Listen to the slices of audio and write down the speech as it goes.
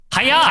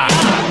Hiya!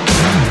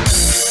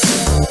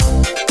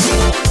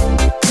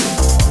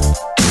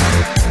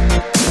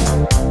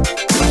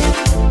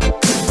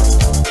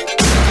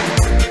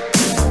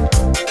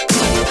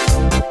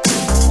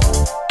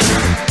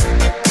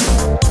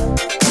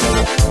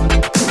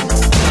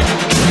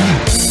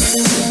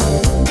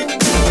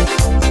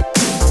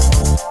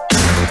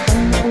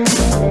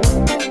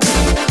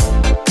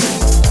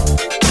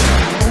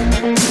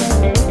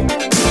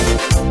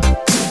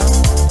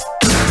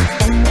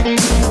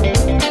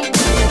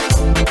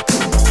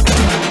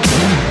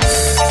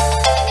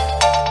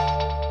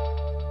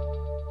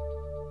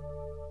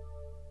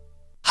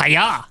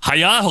 Hiya!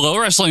 Hiya, hello,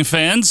 wrestling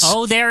fans.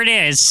 Oh, there it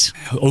is.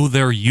 Oh,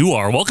 there you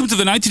are. Welcome to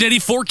the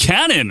 1984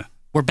 Canon.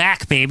 We're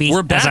back, baby.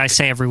 We're back. As I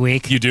say every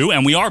week. You do,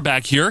 and we are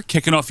back here,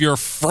 kicking off your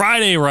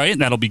Friday, right?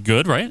 That'll be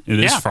good, right? It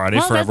is Friday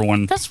well, for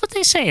everyone. That's what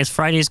they say, is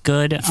Friday's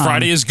good.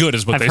 Friday is good,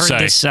 is what I've they say.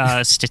 heard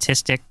this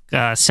statistic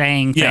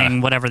saying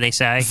thing, whatever they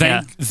say.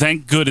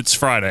 Thank good it's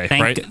Friday,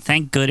 right?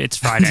 Thank good it's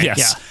Friday. Yes.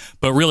 Yeah.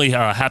 But really,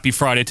 happy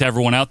Friday to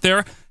everyone out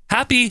there.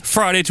 Happy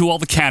Friday to all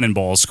the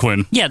Cannonballs,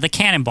 Quinn. Yeah, the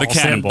Cannonballs. The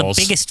Cannonballs.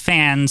 The biggest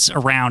fans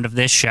around of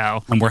this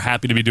show. And we're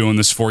happy to be doing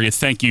this for you.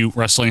 Thank you,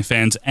 wrestling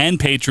fans and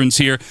patrons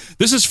here.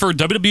 This is for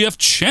WWF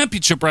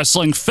Championship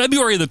Wrestling,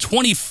 February the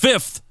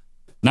 25th,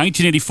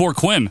 1984,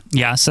 Quinn.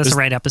 Yes, that's the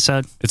right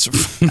episode. It's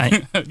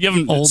you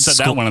haven't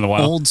said that one in a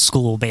while. Old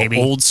school,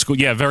 baby. Old school.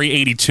 Yeah, very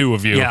 82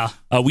 of you. Yeah.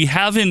 We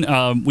haven't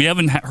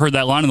heard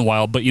that line in a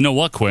while, but you know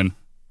what, Quinn?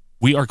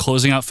 We are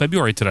closing out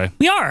February today.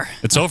 We are.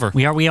 It's over.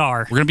 We are.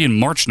 We're going to be in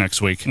March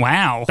next week.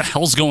 Wow. What the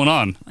hell's going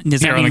on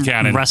Does here that on mean the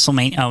Canon?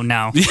 WrestleMania? Oh,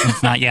 no.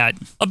 Not yet.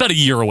 About a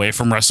year away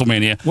from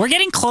WrestleMania. We're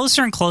getting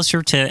closer and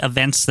closer to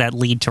events that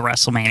lead to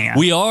WrestleMania.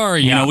 We are.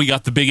 You know, we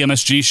got the big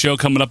MSG show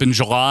coming up in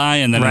July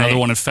and then another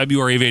one in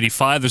February of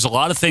 85. There's a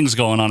lot of things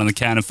going on in the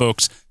Canon,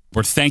 folks.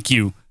 We're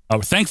thankful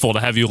to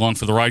have you along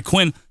for the ride.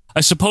 Quinn,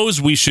 I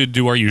suppose we should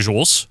do our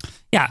usuals.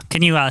 Yeah.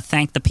 Can you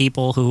thank the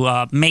people who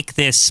make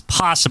this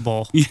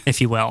possible,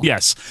 if you will?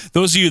 Yes.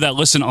 Those of you that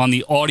listen on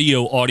the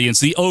audio audience,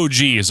 the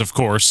OGs, of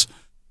course.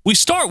 We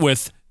start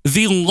with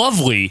the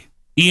lovely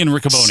Ian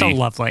Riccoboni. So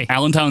lovely.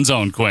 Allentown's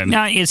own, Quinn.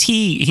 Now,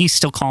 he's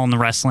still calling the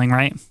wrestling,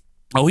 right?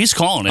 Oh, he's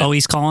calling it. Oh,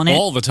 he's calling it?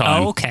 All the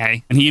time. Oh,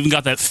 okay. And he even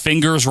got that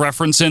fingers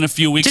reference in a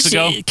few weeks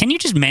ago. Can you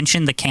just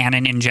mention the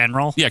Canon in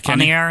general on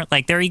the air?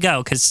 Like, there you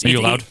go. Are you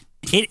allowed?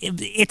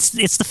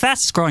 It's the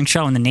fastest growing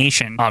show in the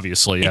nation.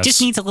 Obviously, yes. It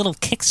just needs a little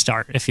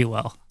kickstart, if you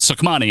will. So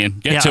come on, Ian.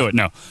 Get to it.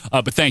 No.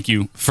 But thank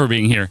you for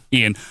being here,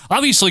 Ian.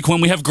 Obviously,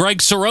 Quinn, we have Greg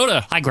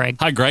Sirota. Hi, Greg.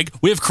 Hi, Greg.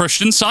 We have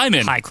Christian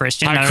Simon. Hi,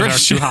 Christian. Hi,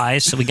 Christian. Our two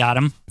highs, so we got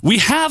him. We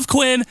have,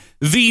 Quinn,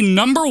 the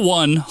number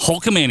one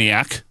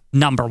Hulkamaniac.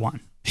 Number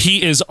one.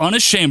 He is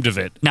unashamed of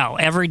it. No,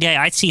 every day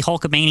I see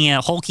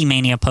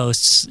Hulkamania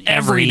posts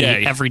every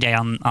day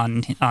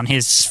on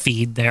his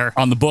feed there.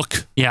 On the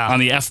book. Yeah. On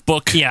the F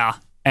book. Yeah.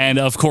 And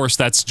of course,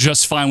 that's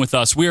just fine with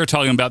us. We are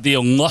talking about the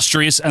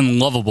illustrious and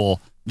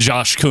lovable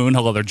Josh Kuhn.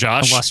 Hello there,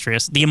 Josh.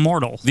 Illustrious. The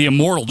immortal. The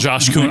immortal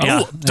Josh Kuhn.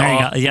 Yeah. Oh,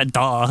 duh. Yeah,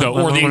 duh.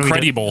 Or the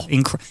incredible.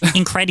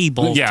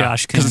 Incredible yeah,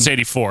 Josh Kuhn. because it's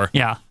 84.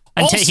 Yeah.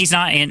 He's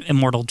not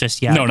immortal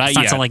just yet. No, not it's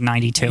yet. Until like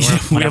 92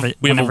 or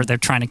whenever they're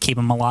trying to keep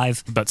him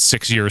alive. About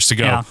 6 years to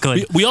go. Yeah,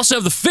 good. We also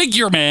have the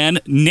figure man,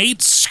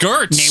 Nate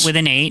Skirts. Nate with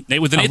an 8. Nate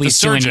with an 8, the he's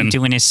surgeon.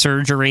 Doing his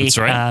surgery. That's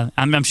right.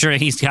 I'm sure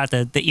he's got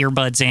the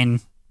earbuds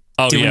in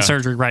doing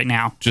surgery right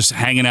now. Just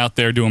hanging out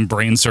there doing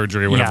brain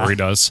surgery or whatever he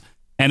does.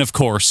 And of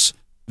course,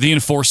 the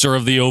enforcer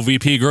of the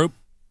OVP group,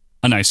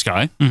 a nice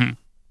guy. Mm-hmm.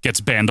 Gets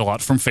banned a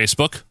lot from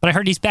Facebook. But I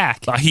heard he's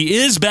back. He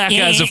is back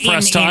as of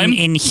press time.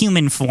 In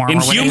human form.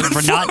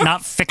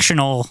 Not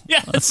fictional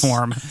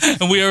form.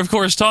 And we are, of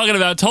course, talking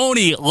about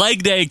Tony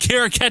Leg Day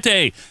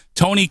Kirkette,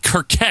 Tony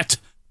Kirkette,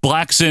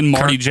 Blackson,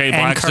 Marty J.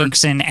 Blackson.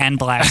 Kirkson and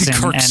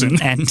Blackson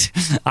and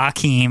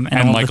Akeem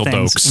and all Michael the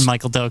things. Dokes. And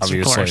Michael Dokes, obviously.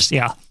 Of course.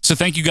 Yeah. So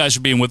thank you guys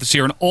for being with us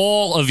here, and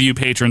all of you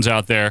patrons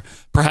out there.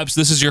 Perhaps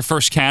this is your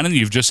first Canon.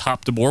 You've just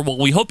hopped aboard. Well,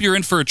 we hope you're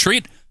in for a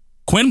treat.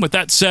 Quinn, with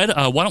that said,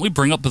 why don't we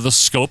bring up the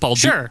scope? I'll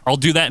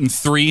do that in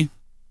 3,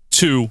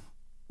 2,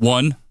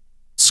 1.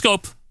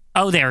 Scope.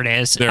 Oh, there it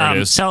is. There it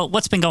is. So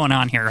what's been going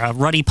on here?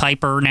 Ruddy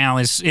Piper now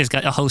is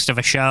got a host of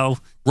a show.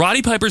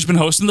 Roddy Piper's been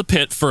hosting The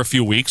Pit for a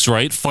few weeks,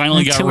 right?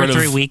 Finally got rid of 2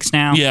 or 3 weeks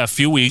now. Yeah, a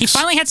few weeks. He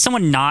finally had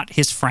someone not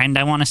his friend,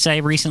 I want to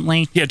say,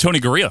 recently. Yeah, Tony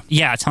Gurria.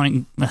 Yeah,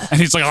 Tony. And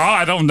he's like,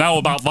 I don't know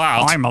about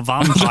that. I'm a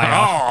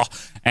vampire.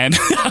 And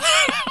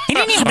he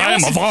didn't even. I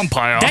am a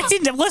vampire.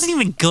 That wasn't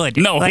even good.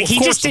 No, like, of he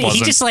course it wasn't.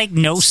 He just like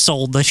no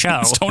sold the show.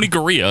 It's Tony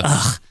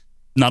Gurria.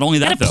 Not only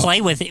that, though.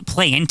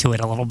 Play into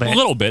it a little bit. A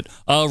little bit.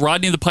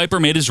 Rodney the Piper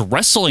made his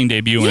wrestling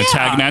debut in a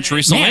tag match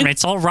recently. Man,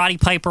 it's all Roddy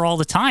Piper all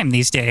the time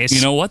these days.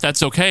 You know what?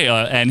 That's okay.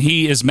 And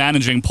he is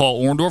managing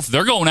Paul Orndorff.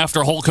 They're going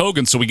after Hulk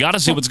Hogan, so we got to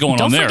see what's going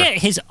on there. Don't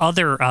forget his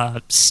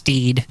other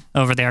steed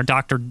over there,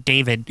 Dr.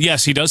 David.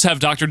 Yes, he does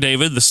have Dr.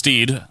 David, the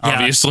steed.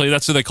 Obviously,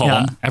 that's what they call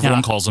him.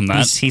 Everyone calls him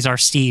that. He's our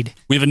steed.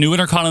 We have a new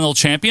Intercontinental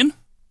Champion,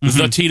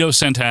 the Tito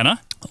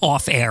Santana.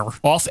 Off air.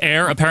 Off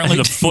air. Apparently,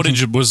 the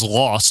footage was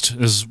lost.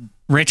 Is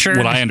Richard?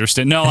 What I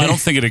understand. No, I don't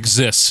think it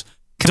exists.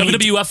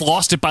 WWF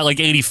lost it by like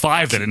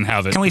 85. They didn't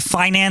have it. Can we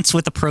finance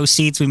with the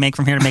proceeds we make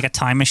from here to make a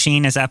time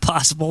machine? Is that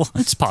possible?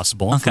 It's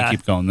possible if we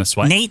keep going this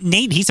way.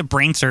 Nate, he's a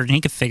brain surgeon.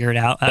 He could figure it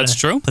out. That's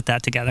true. Put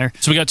that together.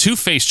 So we got 2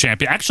 face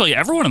champions. Actually,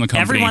 everyone in the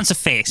company. Everyone's a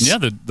face. Yeah,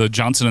 the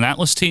Johnson and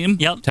Atlas team.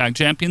 Yep. Tag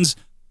champions.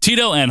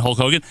 Tito and Hulk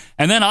Hogan.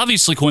 And then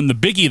obviously, Quinn, the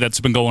biggie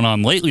that's been going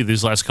on lately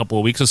these last couple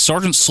of weeks is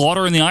Sergeant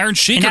Slaughter and the Iron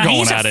Sheik are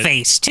going at it. He's a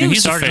face, too.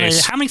 He's a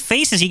face. How many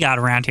faces he got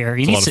around here?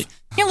 He needs to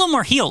get a little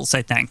more heels,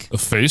 I think. A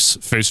face?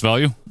 Face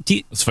value?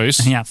 It's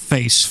face? Yeah,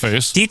 face.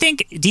 Face. Do you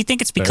think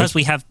it's because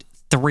we have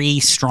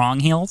 3 strong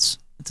heels,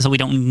 so we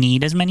don't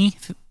need as many?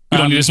 We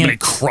don't need as many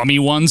crummy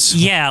ones?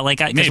 Yeah, like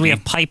because we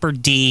have Piper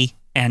D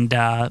and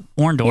Orndorff.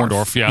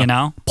 Orndorff, yeah. You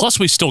know? Plus,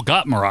 we still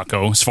got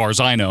Morocco, as far as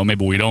I know.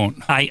 Maybe we don't.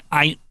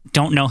 I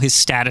don't know his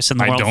status in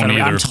the World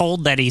Federation. I'm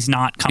told that he's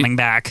not coming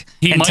back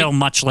until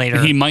much later.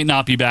 He might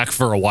not be back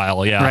for a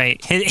while, yeah.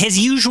 Right. His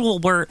usual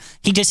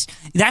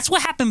that's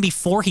what happened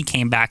before he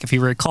came back, if you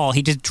recall.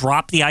 He just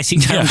dropped the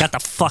IC title and got the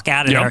fuck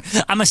out of there.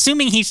 I'm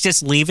assuming he's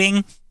just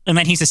leaving. And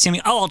then he's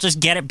assuming, I'll just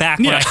get it back.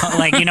 Yeah.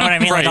 You know what I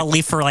mean? Right. Like, I'll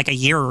leave for like a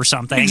year or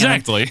something.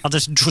 Exactly. I'll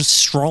just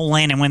stroll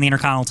in and win the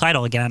Intercontinental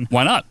title again.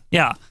 Why not?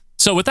 Yeah.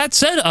 So with that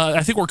said,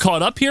 I think we're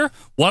caught up here.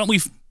 Why don't we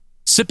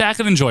sit back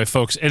and enjoy,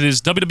 folks? It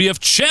is WWF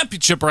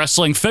Championship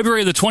Wrestling,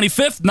 February the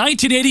 25th,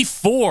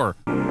 1984.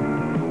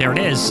 There it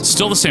is.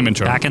 Still the same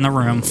intro. Back in the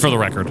room. For the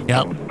record.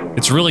 Yep.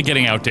 It's really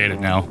getting outdated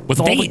now. With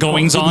all the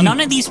goings on. None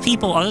of these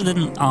people, other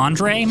than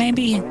Andre,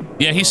 maybe?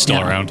 Yeah, he's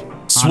still around.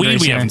 Swede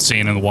we haven't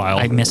seen in a while.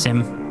 I miss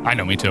him. I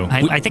know, me too.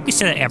 I think we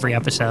say that every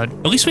episode.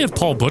 At least we have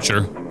Paul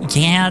Butcher.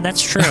 Yeah, that's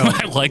true.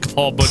 I like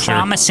Paul Butcher.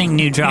 Promising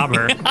new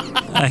jobber.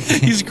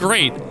 He's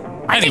great.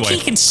 I think he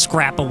can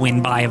scrap a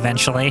win by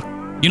eventually.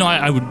 You know,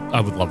 I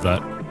would love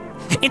that.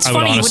 It's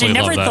funny, you would have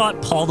never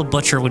thought Paul the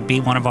Butcher would be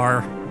one of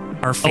our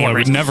favorites. Oh, I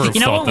would never have thought that.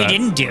 You know what we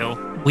didn't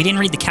do? We didn't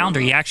read the calendar.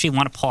 You actually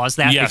want to pause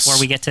that before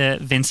we get to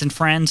Vince and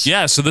Friends?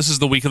 Yeah, so this is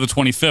the week of the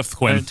 25th,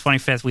 Quinn. The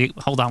 25th.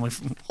 Hold on.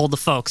 Hold the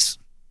folks.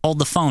 Hold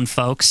the phone,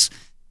 folks.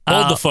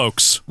 Hold the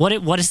folks.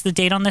 What is the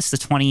date on this? The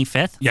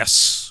 25th?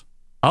 Yes.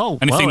 Oh,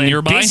 anything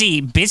nearby?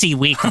 Busy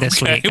week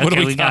this week. What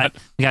do we got?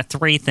 We got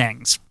 3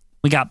 things.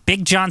 We got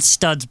Big John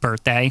Studd's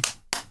birthday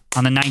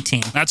on the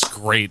 19th. That's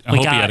great. I hope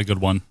he had a good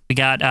one. We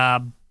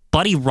got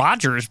Buddy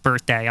Rogers'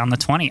 birthday on the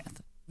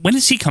 20th. When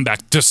does he come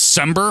back?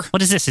 December?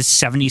 What is this? His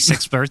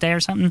 76th birthday or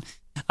something?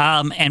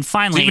 And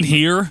finally, is he even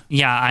here?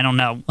 Yeah, I don't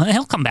know. Well,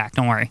 he'll come back.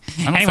 Don't worry.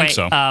 I don't think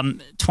so.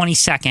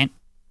 22nd,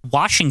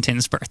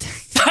 Washington's birthday.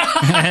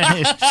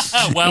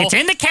 Well, it's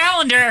in the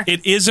calendar.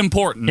 It is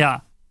important.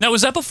 Yeah. Now,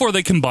 was that before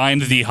they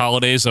combined the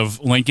holidays of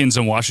Lincoln's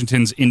and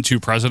Washington's into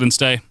President's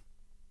Day?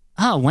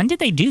 Oh, when did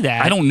they do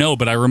that? I don't know,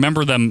 but I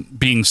remember them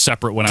being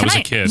separate when I was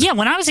a kid. Yeah,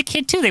 when I was a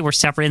kid, too, they were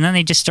separate, and then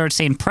they just started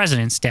saying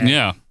President's Day.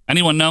 Yeah.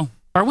 Anyone know?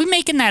 Are we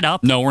making that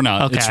up? No, we're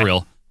not. Okay. It's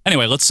real.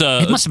 Anyway, let's...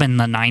 it must have been in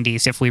the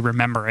 90s if we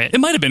remember it. It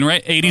might have been,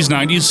 right? 80s,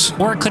 90s?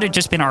 Or it could have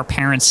just been our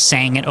parents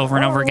saying it over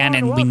and over again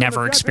and we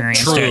never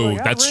experienced it. True,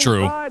 that's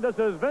true. All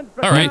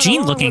right.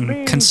 Gene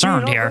looking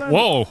concerned here.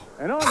 Whoa.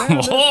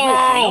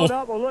 Whoa!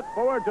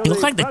 You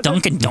look like the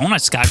Dunkin'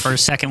 Donuts guy for a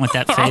second with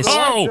that face.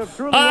 Oh!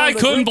 I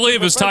couldn't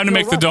believe it's time to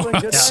make the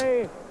donuts.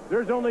 Yeah.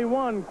 There's only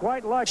one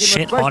quite like him.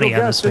 Shit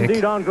audio this week.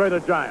 Indeed, Andre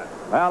the Giant.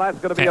 Well, that's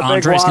going to be a big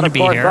Andre's one. gonna Of be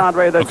course, here.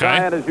 Andre the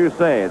Giant, as you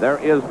say. There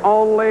is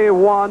only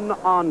one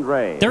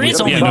Andre. There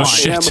is only no one.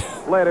 shit.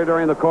 Later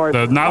during the course.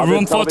 There's not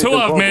room for 2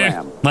 of me.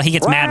 Well, he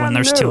gets mad when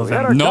there's 2 of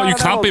them. No, you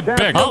can't be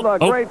big. Oh,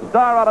 great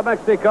star out of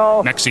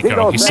Mexico.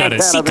 Mexico. He said it.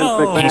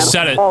 Mexico. He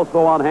said it.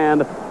 Also on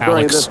hand during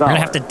Alex. this We're hour. going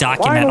to have to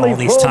document Finally all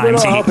these pulled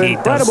times it off. he does.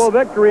 Incredible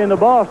victory in the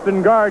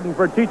Boston Garden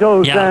for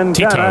Tito Santana.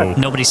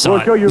 Tito. Nobody saw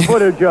We'll it. show you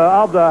footage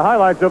of the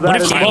highlights of that.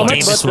 What if in a Danny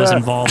moment, Davis but, was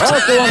involved?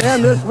 Also on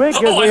hand this week,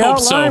 as Oh, we I hope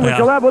so. outlined, we Yeah.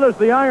 shall have with us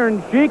the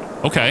Iron Sheik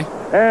Okay.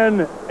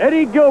 and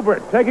Eddie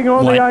Gilbert taking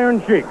on What? the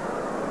Iron Sheik.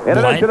 In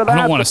What? addition to I that,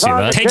 don't wanna see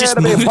that. They just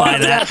moved by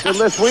that.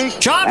 This week,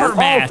 Jobber and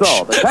match.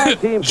 Also, the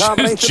tag team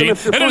combination of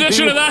Mr. In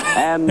addition to Fuji that.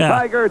 and Yeah.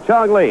 Tiger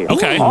Chung Lee.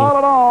 Okay. All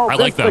in all, I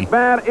like Vince them.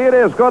 McMahon, it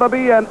is going to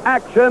be an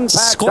action-packed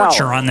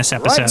Scorcher hour. on this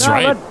episode. Right now,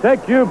 right. let's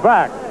take you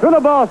back to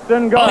the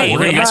Boston Garden. we're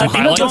gonna get some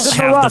highlights? They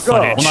don't have the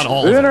footage. Well, not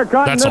all The of it.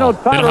 Intercontinental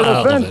That's all. They title don't have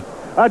all of defense. it.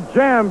 A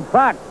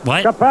jam-packed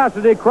What?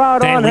 capacity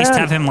crowd They at on least hand.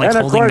 have him, like, and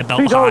of holding course, the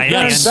belt Tito high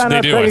again.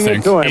 Santana They do, I taking it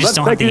think. to him. They just Let's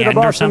don't take have the you to end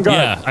or Boston something?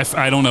 Garden. Yeah,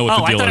 I don't know what Oh,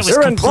 the I deal thought it is. was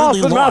Here in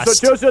completely Boston, lost.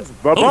 Massachusetts,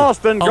 the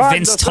Boston Oh, Garden.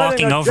 Vince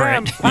talking over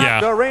it.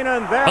 Yeah. Arena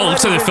and there, Oh, it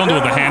looks like they filmed it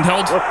with a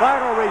handheld. The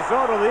final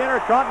result of the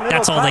Intercontinental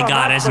That's all they title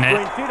got, match isn't it?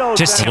 between Tito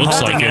Just him Santana Looks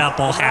holding like it it. up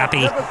all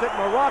happy. Magnificent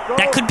Morocco.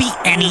 That could be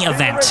any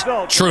event.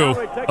 True.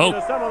 Oh,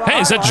 hey,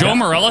 is that Joe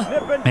Morella?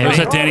 Maybe. Or is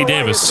that Danny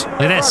Davis?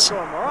 Look at this.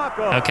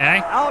 Okay.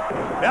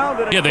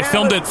 Yeah, they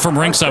filmed it from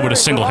ringside with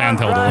a single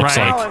handheld, it looks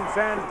Right.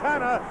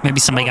 like. Maybe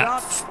somebody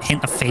got hit in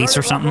the face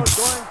or something.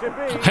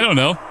 I don't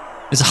know.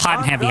 It's a hot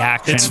and heavy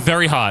action. It's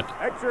very hot.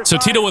 So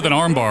Tito with an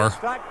armbar.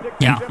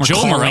 Yeah, we're Joe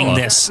calling Morella.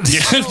 this.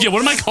 Yeah,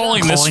 what am I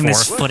calling this for?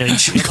 This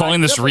footage.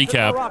 Calling this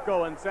recap.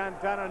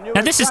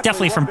 Now, this is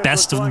definitely from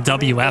Best of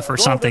WF or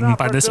something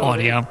by this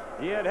audio.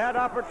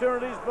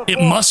 It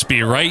must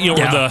be, right? Or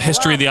the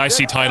history of the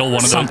IC title.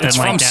 One of something them. It's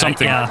like from that,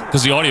 something. yeah.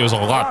 Because the audio is a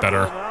lot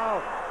better.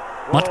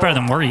 Much better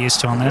than we're used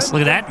to on this.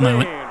 Look at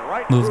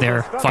that move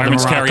there.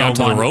 Fireman's carry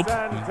onto the rope.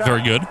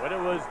 Very good.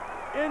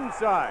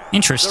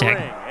 Interesting.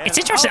 It's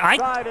interesting.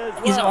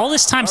 All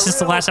this time since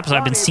the last episode,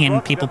 I've been seeing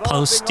people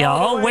post,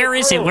 "Oh, where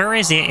is it? Where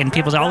is it?" And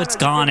people say, "Oh, it's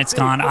gone. It's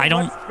gone."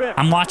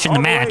 I'm watching the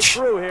match.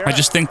 I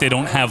just think they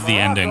don't have the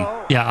ending.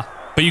 Yeah.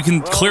 But you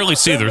can clearly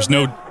see there's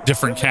no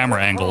different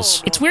camera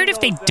angles. It's weird if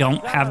they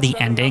don't have the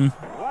ending.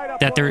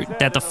 That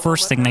the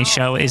first thing they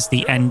show is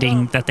the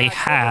ending that they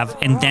have,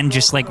 and then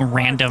just like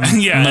random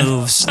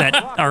moves that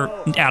are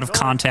out of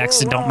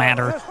context and don't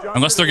matter.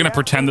 Unless they're going to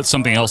pretend that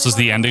something else is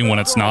the ending when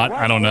it's not.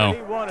 I don't know.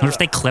 What if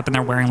they clip and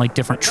they're wearing like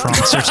different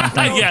trunks or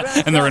something?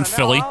 Yeah, and they're in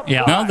Philly.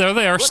 Yeah. No, there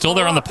they are, still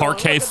there on the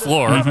parquet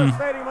floor. It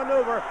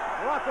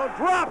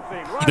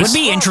would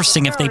be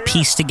interesting if they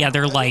pieced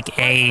together like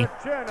a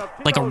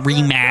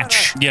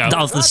rematch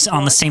of this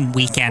on the same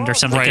weekend or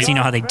something, because you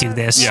know how they do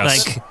this.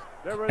 Yes. Like,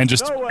 and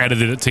just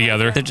edited it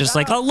together. They're just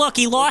like, oh, look,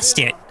 he lost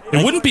it.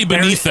 It wouldn't be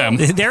beneath them.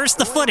 There's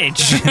the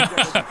footage.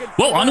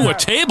 Well, onto a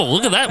table.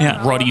 Look at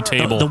that ruddy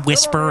table. The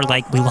whisper,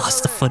 like, we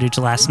lost the footage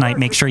last night.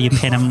 Make sure you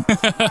pin him.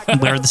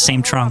 Wear the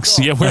same trunks.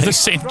 Yeah, wear the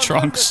same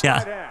trunks.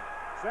 Yeah.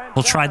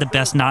 We'll try the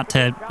best not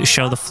to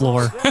show the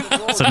floor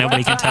so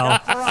nobody can tell.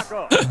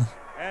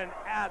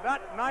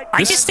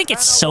 I just think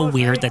it's so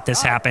weird that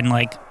this happened,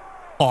 like,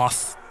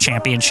 off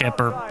championship,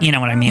 or you know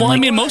what I mean? Well, like,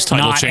 I mean, most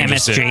title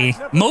changes MSG.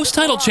 did. Most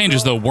title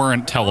changes, though,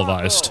 weren't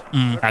televised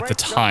at the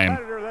time.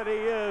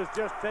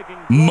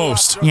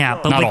 Most. Yeah,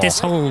 but not with all. this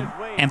whole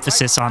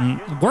emphasis on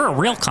we're a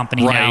real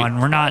company now and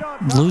we're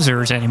not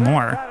losers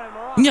anymore.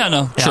 Yeah,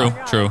 no,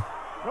 true.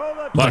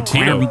 But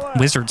Grand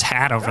Wizard's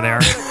hat over there.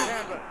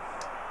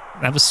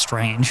 That was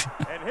strange.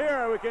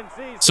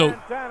 So,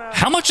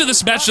 how much of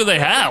this match do they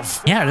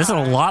have? Yeah, this is a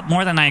lot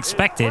more than I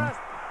expected.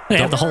 They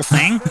have the whole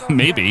thing?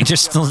 Maybe.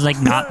 Just like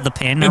not the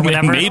pin or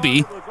whatever?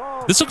 Maybe.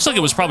 This looks like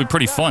it was probably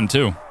pretty fun,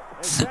 too.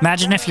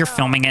 Imagine if you're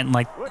filming it and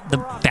like the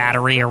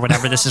battery or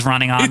whatever this is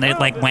running on, it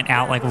like went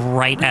out like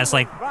right as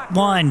like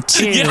 1,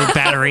 2,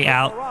 battery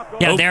out.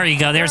 Yeah, there you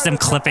go. There's them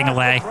clipping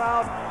away.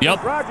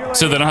 Yep.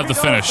 So they don't have to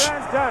finish.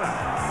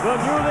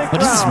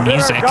 What is this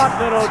music?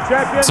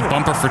 It's a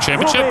bumper for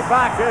championship? Look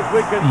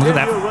at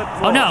that.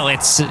 Oh no,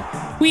 it's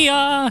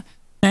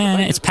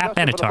it's Pat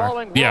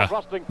Benatar. Yeah.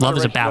 Love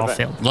is a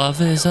Battlefield. Love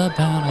is a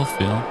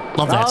battlefield.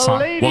 Love that song.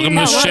 Welcome to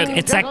the shit.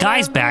 It's that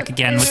guy's back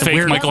again with fake the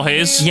weird Michael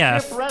Hayes? Yeah,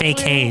 fake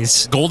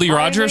Hayes. Goldie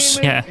Rogers?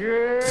 Yeah.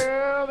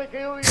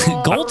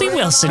 Goldie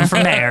Wilson for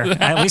mayor.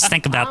 I always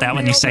think about that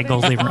when you say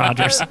Goldie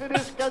Rogers.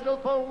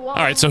 All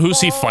right, so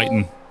who's he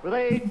fighting?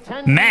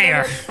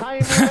 Mayor.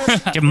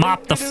 You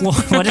mop the floor.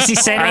 What does he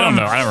say to I don't him?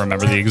 know. I don't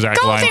remember the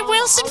exact line. Goldie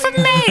Wilson for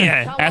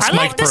mayor. Ask I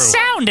Mike like the Brew.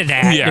 sound of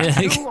that. Yeah.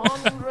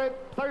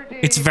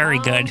 It's very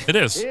good. It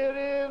is.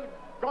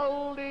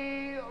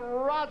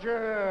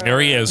 There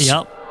he is.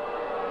 Yep.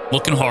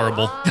 Looking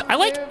horrible. I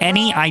like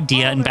any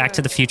idea in Back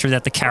to the Future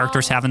that the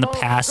characters have in the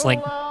past, like,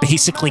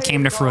 basically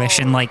came to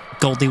fruition, like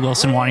Goldie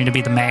Wilson wanting to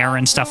be the mayor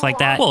and stuff like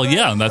that. Well,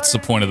 yeah, that's the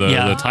point of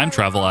the time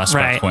travel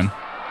aspect, Right. Quinn.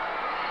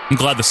 I'm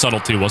glad the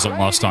subtlety wasn't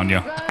lost on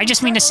you. I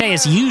just mean to say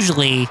is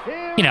usually,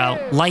 you know,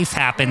 life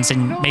happens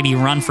and maybe you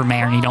run for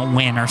mayor and you don't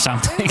win or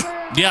something.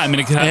 Yeah, I mean,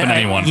 it could happen to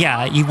anyone.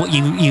 Yeah,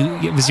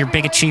 it was your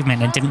big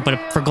achievement and didn't,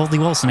 but for Goldie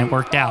Wilson, it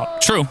worked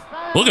out. True.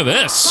 Look at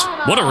this.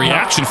 What a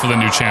reaction for the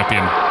new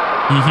champion.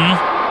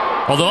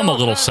 Mm-hmm. Although I'm a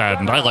little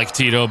saddened. I like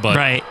Tito,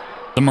 but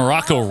the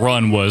Morocco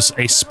run was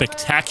a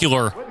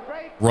spectacular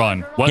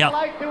run. What? Yep.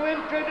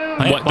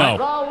 What?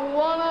 No.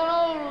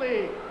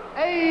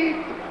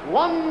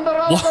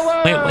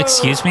 Wait,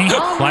 excuse me?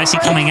 Why is he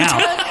coming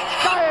out?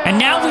 And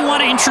now we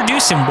want to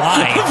introduce him.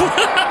 Why?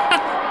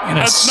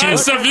 That's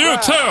nice of you,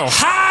 too.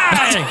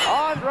 Hi!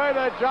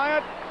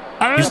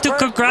 I want to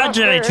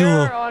congratulate you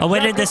on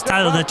winning this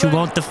title that you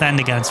won't defend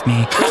against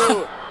me.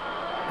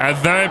 I'm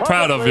very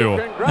proud of you.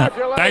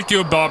 Thank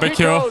you,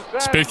 Barbecue.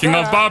 Speaking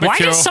of barbecue. Why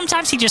does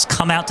sometimes he just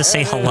come out to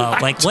say hello?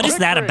 Like, what is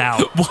that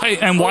about?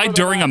 Why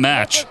during a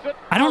match?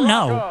 I don't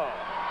know.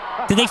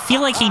 Do they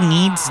feel like he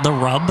needs the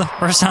rub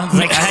or something?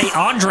 Like, hey,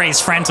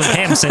 Andre's friends with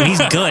him, so he's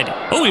good.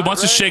 Oh, he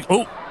wants to shake.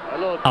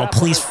 Oh,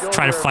 please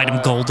try to fight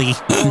him, Goldie.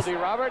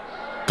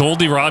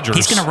 Goldie Rogers.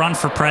 He's going to run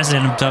for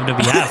president of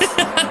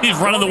WWF. He's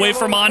running away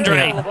from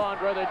Andre.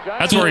 Yeah.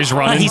 That's where he's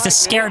running. He's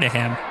scared of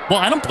him. Well,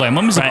 I don't blame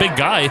him. He's a big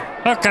guy.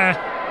 Okay.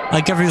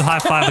 I'll give you a high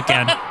five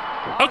again.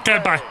 Okay,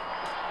 bye.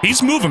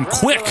 He's moving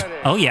quick.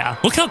 Oh, yeah.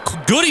 Look how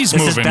good he's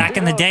moving. This is back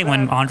in the day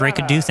when Andre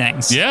could do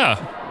things. Yeah.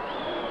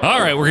 All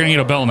right, we're going to get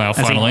a bell now,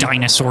 finally. As he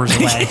dinosaurs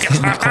away.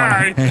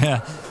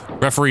 Yeah.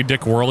 Referee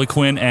Dick Worley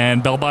Quinn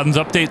and Bell Bottoms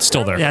update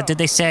still there. Yeah, did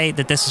they say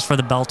that this is for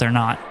the belt or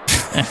not?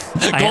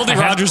 Goldie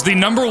Rogers, the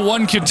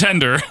 #1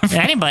 contender.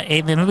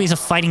 Anybody, maybe he's a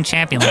fighting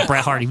champion like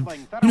Bret Hart.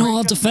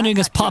 I'll defend it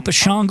against Papa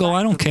Shango.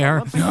 I don't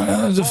care.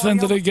 I'll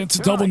defend it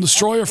against Double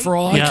Destroyer for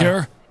all I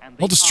care.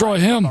 I'll destroy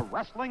him.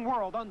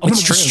 I'm going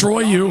to destroy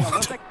you.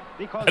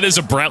 That is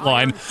a Bret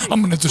line.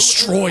 I'm going to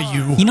destroy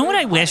you. You know what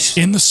I wish?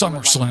 In the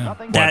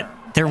SummerSlam. That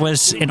there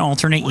was an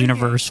alternate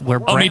universe where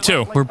me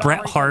too. Where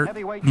Bret Hart,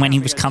 when he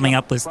was coming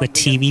up, was the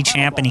TV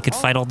champ, and he could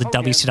fight all the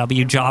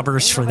WCW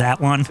jobbers for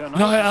that one.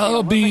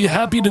 I'll be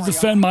happy to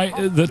defend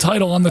the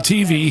title on the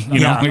TV.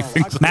 You know?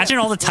 Imagine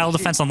all the title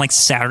defense on like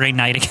Saturday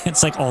night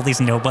against like all these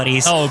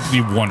nobodies. Oh, it'd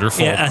be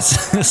wonderful. Yeah,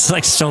 it's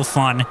like so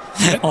fun.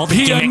 All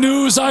the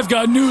news. I've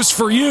got news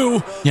for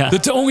you. Yeah.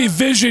 The only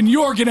vision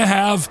you're gonna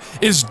have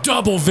is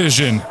double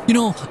vision.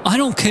 I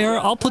don't care.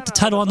 I'll put the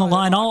title on the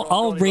line.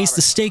 I'll raise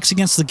the stakes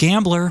against the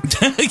gambler.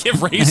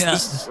 Get raised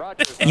this.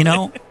 You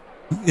know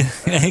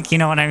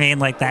what I mean?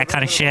 Like that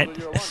kind of shit.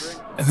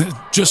 It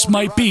just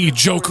might be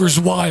Joker's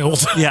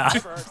Wild. Yeah.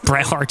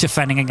 Bret Hart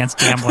defending against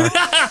Gambler.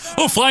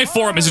 Flying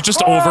Forum. Is it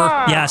just over?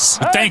 Yes.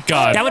 Thank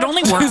God. That would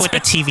only work with the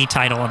TV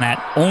title in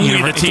that.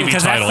 Only the TV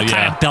because title, that's the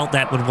kind of belt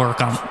that would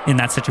work in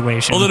that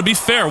situation. Although to be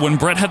fair, when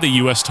Bret had the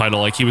U.S. title,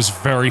 like he was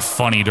very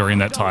funny during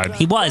that time.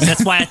 He was.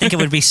 That's why I think it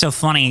would be so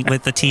funny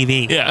with the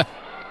TV. Yeah.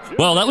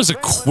 Well, that was a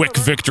quick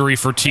victory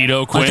for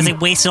Tito, Quinn. Because they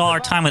wasted all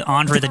our time with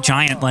Andre the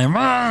Giant, like, all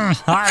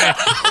right,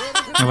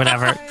 or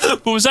whatever.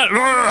 What was that?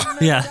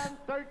 Yeah.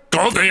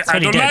 Goldie, I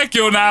don't like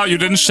you now. You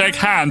didn't shake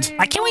hand.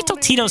 I can't wait till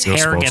Tito's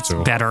hair gets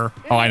better.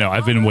 Oh, I know.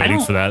 I've been waiting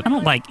for that. I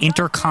don't like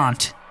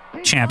Intercont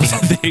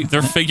champion.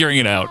 They're figuring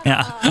it out.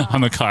 Yeah.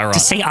 On the Chiron.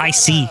 Just say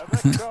IC.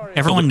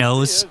 Everyone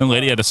knows. The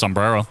lady had a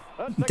sombrero.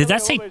 Did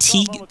that say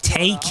Te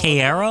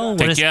Quiero?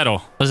 Te quiero.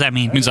 What does that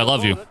mean? It means I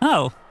love you.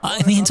 Oh,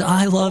 it means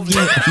I love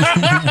you.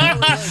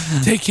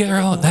 Te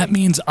quiero. That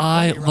means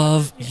I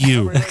love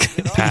you,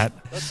 Pat.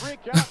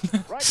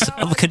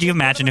 Could you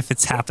imagine if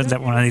it happens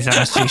at one of these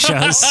MSG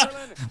shows?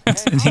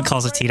 And he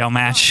calls a Tito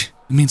match.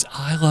 It means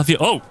I love you.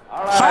 Oh.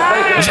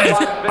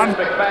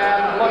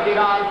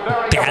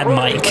 Bad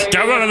mic.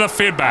 Get rid of the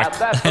feedback.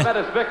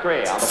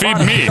 Feed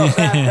me.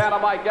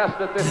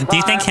 Do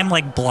you think him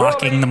like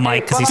blocking the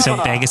mic because he's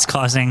so big is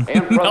causing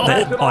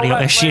the audio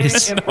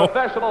issues?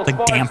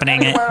 Like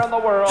dampening it?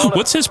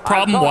 What's his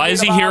problem? Why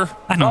is he here?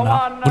 I don't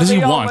know. What does he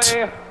want?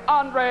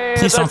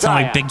 Please don't tell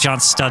me Big John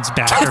Studd's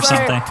back or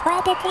something.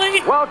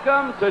 Probably.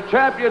 Welcome to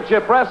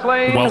Championship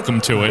Wrestling. Welcome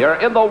to it. You're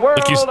in the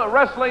World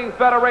Wrestling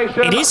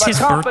Federation. It is his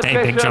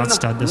birthday, Big John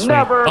Studd, this week.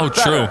 Oh,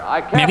 true.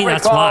 Maybe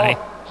that's why.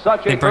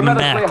 Such a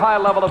tremendously high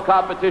level of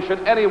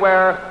competition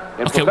anywhere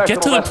in professional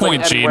get to the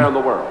point, Gene. anywhere in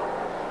the world.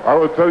 I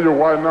will tell you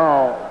why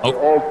now.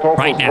 All toughest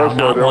right now, wrestlers,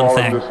 not they're one all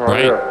thing. in this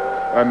Right. area.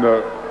 And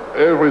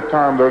every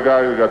time the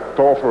guys get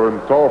tougher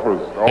and tougher.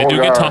 They do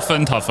get tougher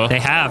and tougher. They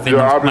have in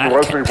I've been the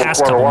wrestling for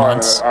past quite a couple while.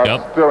 months.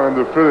 I'm still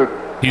undefeated.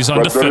 He's but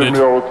undefeated. believe me,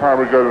 all the time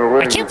we get in the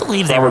ring, I can't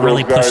believe they some were of those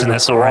really guys pushing are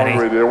this so already.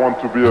 hungry, they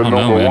want to be a I don't know,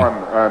 number man. one.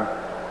 And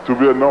to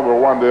be a number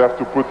one, they have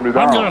to put me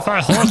down. All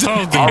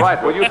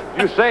right, well,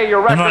 you say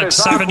your record like is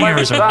 7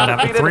 years or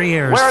whatever, 3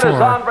 years, Where 4.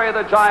 does Andre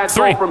the Giant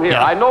 3. go from here?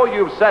 Yeah. I know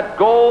you've set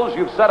goals,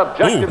 you've set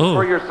objectives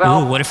for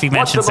yourself. What if he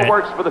What's mentions in the it?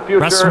 works for the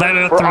future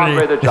WrestleMania for 3.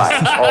 Andre the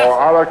Giant?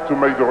 I like to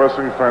make the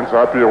wrestling fans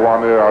happy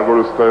around here. I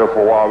go to stay here for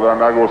a while,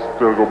 then I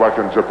still go back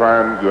in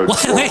Japan,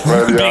 Australia,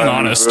 Being New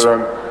honest.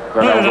 Zealand,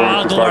 then I'm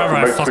I'll going go to back wherever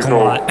I to fucking Mexico,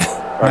 want.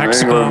 and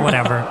Mexico, England,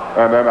 whatever.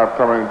 and then I'm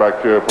coming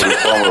back here for the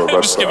summer.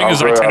 But Just giving I'm his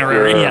very happy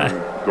itinerary. here, Yeah.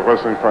 and the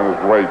wrestling fan is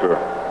great.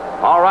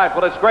 All right,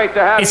 well, it's great to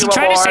have Is he you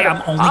trying to say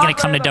aboard. I'm only going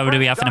to come to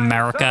WWF in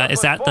America?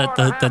 Is that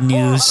the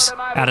news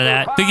out of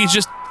that? I think he's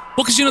just...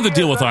 Well, because you know the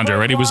deal with Andre,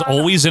 right? He was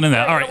always in and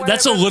out. All right,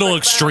 that's a little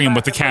extreme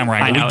with the camera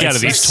angle. I know, We get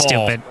it. it's He's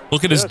tall. stupid.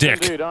 Look at his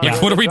dick. Like,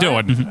 what are we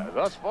doing?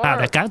 Wow,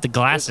 that guy with the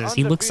glasses,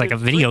 he looks like a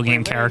video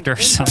game character or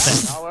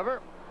something.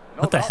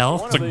 What the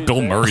hell? It's like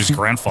Bill Murray's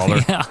grandfather.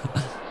 Yeah.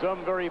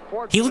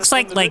 He looks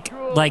like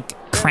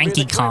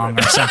Cranky Kong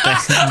or something.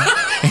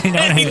 You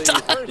know what I mean? He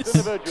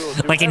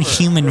does. Like in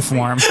human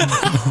form.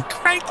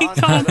 Cranky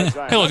Kong.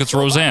 Hey, look, it's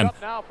Roseanne.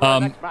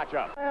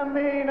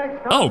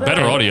 Oh,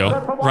 better audio.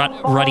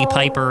 Ruddy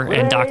Piper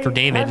and Dr.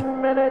 David.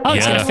 Oh,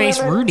 he's Yeah. going to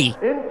face Rudy.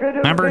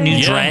 Remember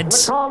New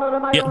Dreads?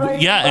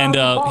 Yeah, and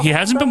he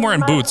hasn't been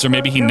wearing boots, or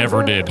maybe he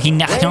never did.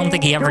 I don't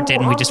think he ever did,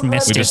 and we just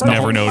missed it. We just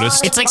never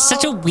noticed. It's like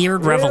such a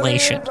weird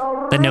revelation,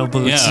 the no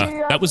boots.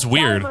 Yeah, that was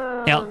weird.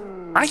 Yeah.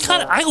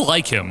 I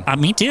like him.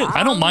 Me too.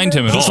 I don't mind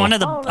him at He's all.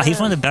 He's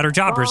one of the better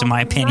jobbers in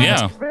my opinion.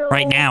 Yeah.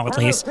 Right now, at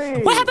least.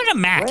 What happened to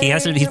Mac?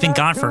 He's been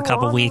gone for a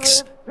couple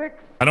weeks.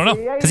 I don't know.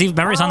 Because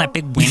remember he's on that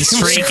big win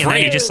streak, and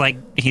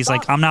then he's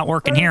like, I'm not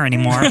working here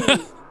anymore.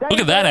 Look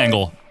at that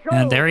angle.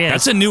 And there he is.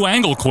 That's a new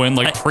angle, Quinn.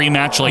 Like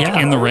pre-match, like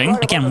in the ring.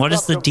 Again, what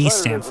does the D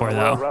stand for,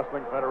 though?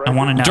 I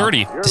want to know.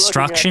 Dirty.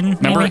 Destruction.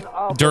 Remember? maybe?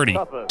 Dirty.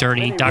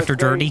 Dirty. Dr.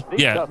 Dirty.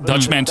 Yeah,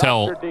 Dutch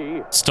Mantel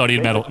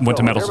studied went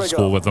to medical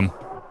school with him.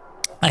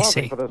 I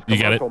see. You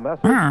get it?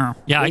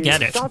 Yeah, I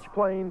get it. Scotch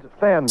Plains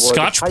Fan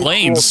Scotch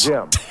Plains.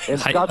 in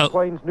Scotch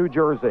Plains, New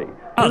Jersey.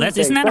 Oh,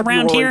 isn't that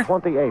around here?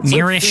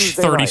 Nearish.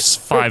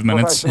 35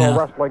 minutes.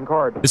 Yeah.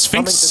 Is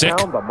Fink sick?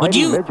 Would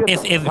you,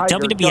 if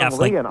WWF,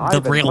 like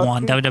the real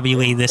one,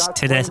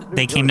 WWE,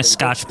 they came to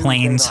Scotch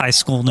Plains High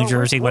School, New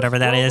Jersey, whatever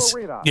that is,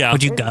 yeah,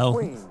 would you go?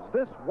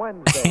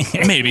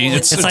 Maybe.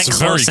 It's like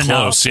very close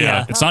close. enough.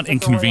 Yeah. It's not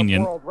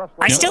inconvenient.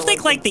 I still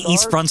think like the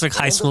East Brunswick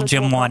High School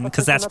gym one,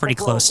 because that's pretty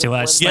close to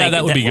us. Yeah, like,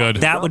 that would be good.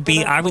 That would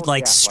be, I would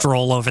like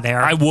stroll over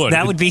there. I would.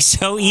 That would be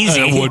so easy.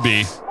 It would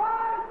be.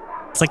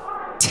 It's like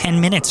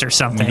 10 minutes or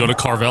something. We go to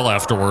Carvel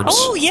afterwards.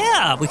 Oh,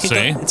 yeah. We could go.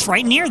 It's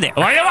right near there.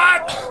 Oh, come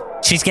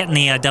on! She's getting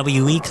the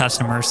WE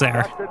customers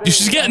there.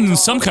 She's getting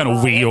some kind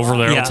of wee over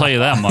there, Yeah. I'll tell you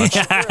that much.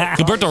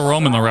 Gilberto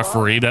Roman, the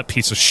referee, that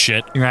piece of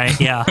shit. Right,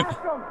 yeah.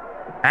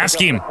 Ask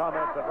him.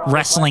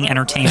 Wrestling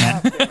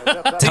entertainment.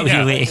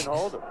 WE.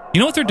 You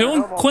know what they're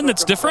doing, Quinn,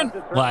 that's different?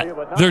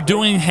 What? They're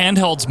doing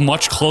handhelds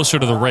much closer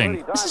to the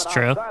ring. This is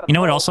true. You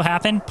know what also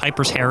happened?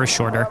 Piper's hair is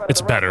shorter.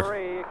 It's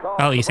better.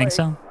 Oh, you think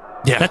so?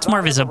 Yeah. That's more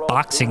of his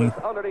boxing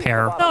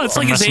hair. No, it's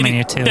like his 80.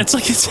 WrestleMania 2. It's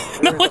like his.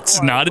 No,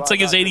 it's not. It's like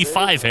his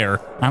 85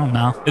 hair. I don't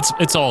know.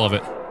 It's all of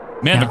it.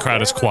 Man, Yeah. the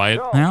crowd is quiet.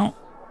 Well,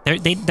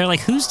 they're like,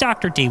 who's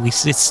Dr. D?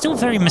 It's still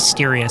very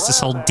mysterious, this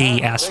whole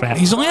D aspect.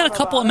 He's only had a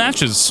couple of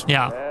matches.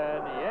 Yeah.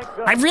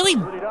 I really...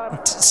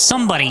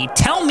 Somebody,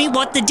 tell me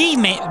what the D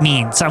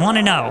means. I want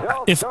to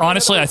know. If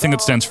honestly, I think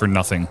it stands for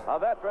nothing.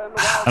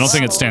 I don't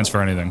think it stands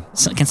for anything.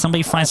 So, can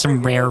somebody find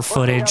some rare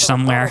footage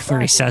somewhere where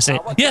he says it?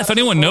 Yeah, if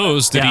anyone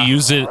knows, did he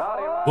use it?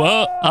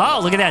 Well, oh,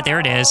 look at that. There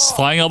it is.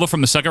 Flying elbow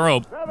from the second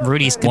rope.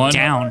 Rudy's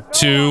down. 1,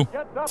 2,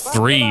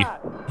 3.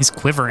 He's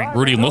quivering.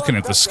 Rudy looking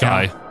at the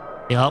sky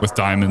with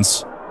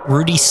diamonds.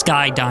 Rudy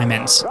Sky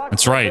Diamonds.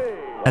 That's right.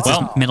 That's his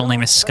middle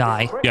name is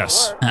Sky.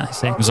 Yes. I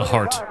see. It was a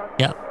heart.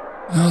 Yep.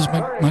 That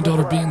was my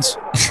daughter Beans.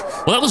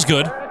 Well, that was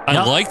good.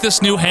 I like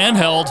this new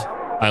handheld.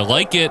 I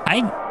like it.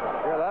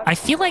 I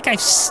feel like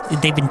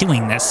they've been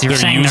doing this. You're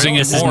They're saying using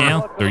this it is more.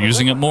 new? They're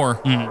using it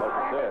more.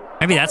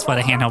 Maybe that's why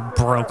the handheld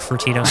broke for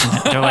Tito's.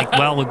 They're like,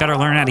 well, we better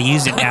learn how to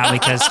use it now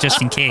because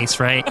just in case,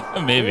 right?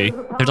 Maybe.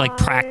 They're like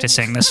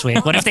practicing this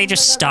week. What if they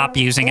just stop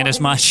using it as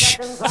much?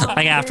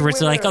 Like afterwards,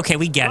 they're like, okay,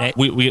 we get it.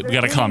 We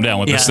got to calm down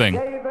with this thing.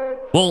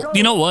 Well,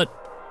 you know what?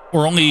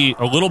 We're only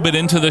a little bit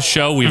into this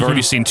show. We've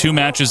already seen 2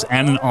 matches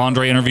and an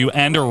Andre interview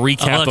and a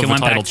recap look, of it the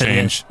went title back to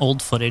change. The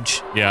old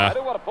footage. Yeah.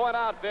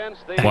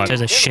 Back to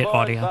the shit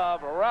audio.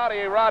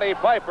 Roddy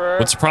Piper.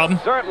 What's the problem?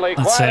 Certainly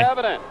Let's quite see.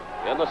 evident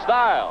in the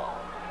style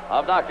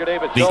of Dr.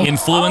 David The Schultz.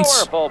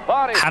 influence.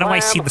 How do I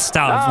see the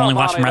style? I've only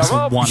watched him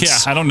wrestle once.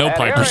 Yeah, I don't know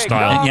Piper's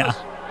style. Yeah.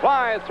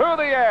 Flying through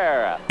the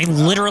air. He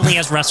literally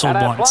has wrestled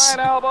once.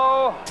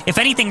 If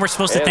anything, we're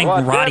supposed to think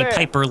Roddy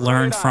Piper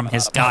learned from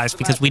his guys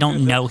because we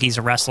don't know he's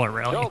a wrestler,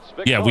 really.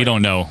 Yeah, we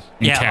don't know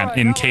in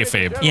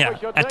kayfabe. Yeah,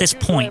 at this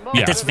point,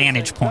 at this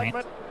vantage point.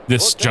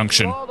 This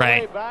junction.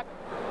 Right.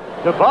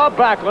 To Bob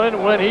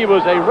Backlund when he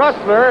was a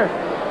wrestler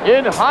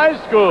in high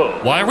school.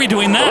 Why are we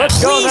doing that? Let's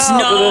go Please, now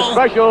no. to the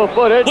special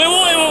footage.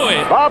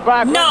 Wait. Bob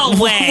Backlund.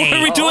 No way. What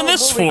are we doing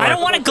this for? I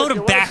don't want to go to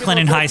Backlund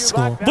in high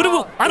school. I don't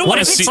What want to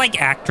if see. it's like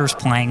actors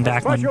playing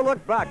Backlund?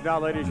 Look back now,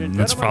 ladies and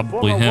That's gentlemen.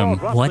 probably Former him.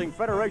 World What? Wrestling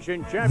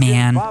Federation champion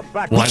Man, Bob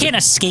Backlund. we can't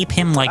escape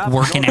him like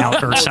working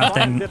out or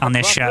something on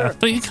this show.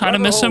 Don't you kind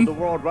of miss him?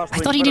 I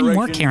thought he didn't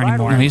work here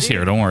anymore. No, he's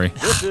here. Don't worry.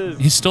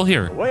 He's still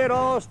here. The way it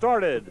all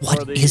started.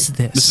 What is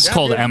this? This is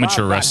called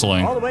amateur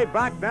wrestling. All the way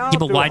back now Yeah,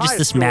 but to why high does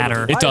this school.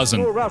 matter? It doesn't.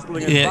 High school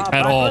wrestling in Yeah, Bob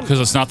At all, Backlund. because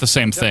it's not the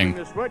same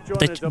thing.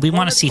 We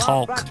want to see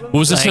Hulk.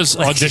 Was this Like- his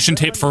audition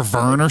tape for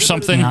Vern or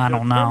something? I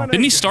don't know.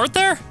 Didn't he start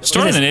there?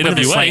 Started in Look at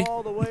this, AWA.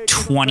 like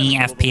 20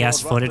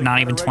 FPS footage, not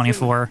even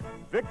 24.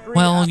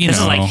 Well, you This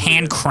know. is like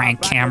hand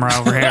crank camera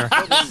over here.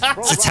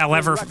 It's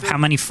however how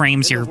many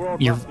frames your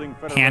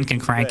hand can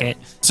crank it.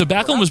 So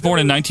Backlund was born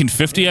in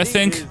 1950, I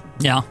think.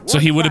 Yeah. So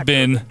he would have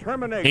been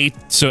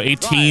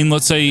 18,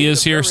 let's say he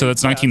is here. So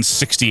that's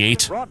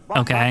 1968.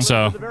 Okay.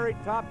 So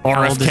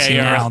How old is RFK he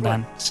now era.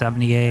 then?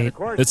 78.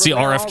 It's the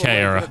RFK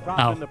era.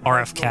 Oh,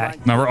 RFK.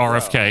 Remember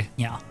RFK?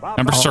 Yeah.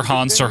 Remember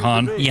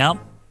Sirhan? Yep.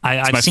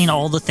 I've seen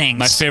all the things.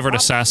 My favorite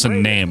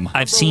assassin name.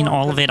 I've seen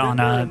all of it on,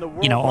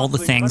 all the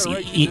things,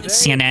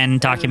 CNN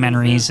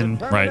documentaries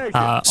and Right.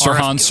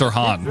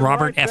 Sirhan.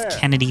 Robert F.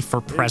 Kennedy for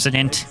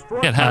President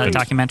It happened.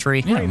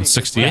 documentary. Yeah, in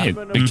 68.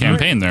 Big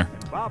campaign there.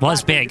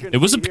 Was big. He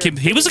was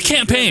a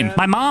campaign.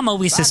 My mom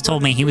always has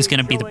told me he was going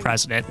to be the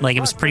president. Like, it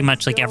was pretty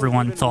much like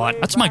everyone thought.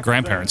 That's what my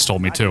grandparents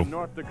told me too.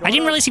 I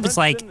didn't realize he was,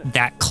 like,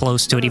 that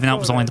close to it, even though it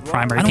was only the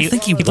primary. I don't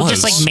think he People was.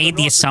 just, like, made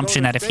the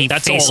assumption that if he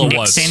That's faced all it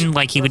was. Nixon,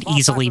 like, he would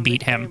easily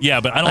beat him.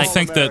 Yeah, but I don't Like,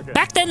 think that.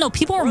 Back then, though,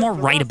 people were more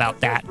right about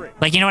that.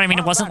 Like, you know what I mean?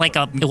 It wasn't like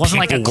a People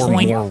were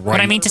coin. more What I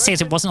right. mean to say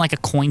is it wasn't like a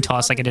coin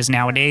toss like it is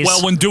nowadays.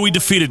 Well, when Dewey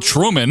defeated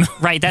Truman.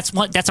 Right, that's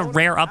a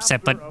rare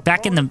upset. But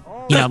back in the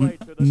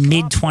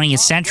mid 20th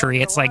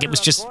century, it's like it was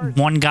just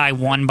one guy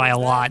won by a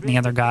lot, and the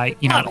other guy,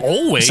 Not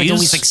always. it's like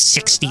always like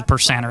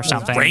 60% or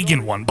something.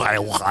 Reagan won by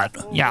a lot.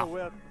 Yeah,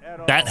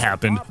 that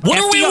happened. What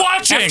are we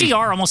watching?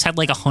 FDR almost had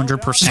like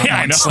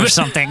 100% or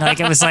something. Like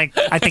it was like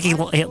I think he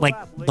hit like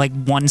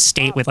one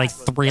state with like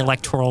 3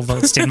 electoral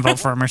votes didn't vote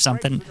for him or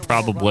something.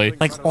 Probably.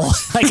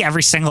 Like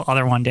every single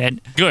other one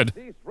did. Good.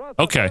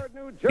 Okay.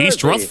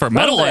 East Rutherford,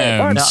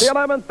 Meadowlands.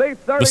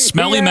 The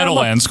smelly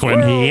Meadowlands, Quinn.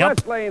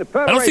 Yep. I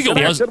don't think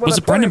it was. Was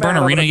it Brendan Byrne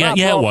Arena yet?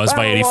 Yeah, it was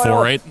by 84,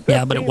 right?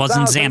 Yeah, but it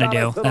wasn't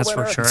Xanadu. That's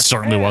for sure. It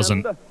certainly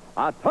wasn't.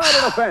 A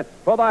title defense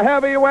for the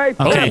heavyweight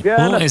okay.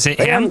 champion. Is it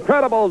him?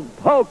 Incredible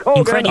Hulk Hogan.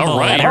 Incredible. All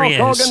right. There he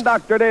Hulk is. Hogan,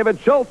 Dr. David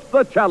Schultz,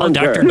 the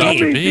challenger.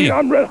 Dr. D.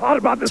 I'm red hot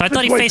about this So I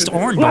thought he faced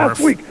situation. Orndorff. Last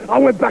week, I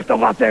went back to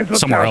Los Angeles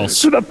Somewhere else.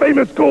 to the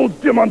famous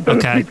Gold's Gym on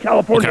Venice Okay. Beach,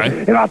 California. Okay.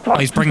 And I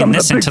talked he's to bringing some of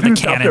this the big into the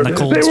dudes out canon, there. the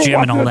Gold's They were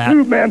Gym and all watching that.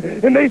 us, too,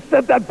 man, and they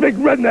said that big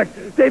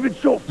redneck, David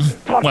Schultz,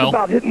 talked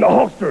about hitting the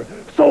Hulkster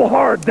so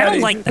hard that,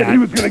 that. he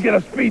was going to get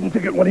a speeding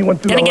ticket when he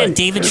went through Then the again, race.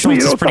 David And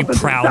Schultz is know pretty something?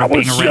 proud That of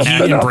being was a just redneck.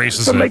 He enough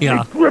embraces to it. make me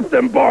Yeah. grip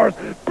them bars,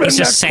 He's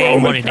just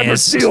saying what it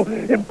is. Steel,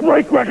 and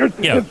break records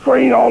Yeah. and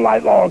train all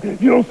night long.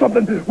 You know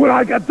something? When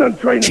I got done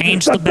training,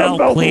 Change the belt, belts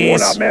were worn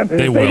please. out, man.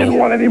 They will. didn't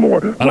want any more.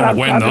 I don't know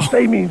when, though.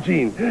 Say mean,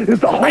 Gene. Is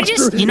the I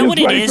just, you know what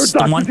it is?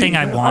 The one thing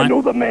I want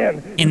know the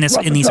man. in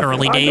these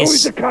early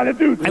days,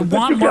 I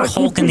want more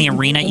Hulk in the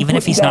arena, even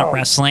if he's not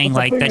wrestling,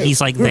 like that he's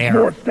like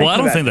there. Well, I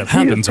don't think that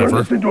happens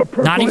ever.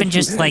 Not even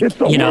just like,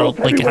 you know,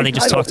 like how they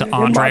just talk to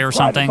Andre or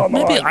something.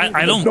 Maybe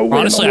I don't.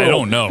 Honestly, I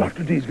don't know.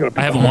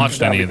 I haven't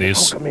watched any of these,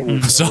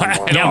 so I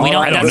don't, Yeah, we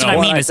don't. I don't That's know. what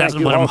I mean. Is that's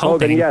what I'm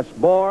hoping.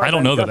 I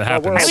don't know that it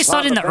happens. I always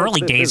thought in the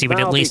early days he would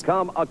at least,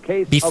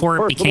 before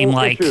it became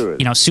like, you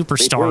know,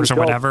 superstars or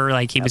whatever,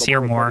 like he was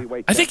here more.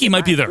 I think he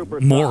might be there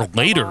more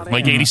later,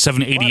 like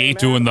 87, 88,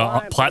 doing the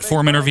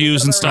platform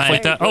interviews and stuff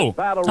like that. Oh,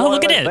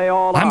 look at it.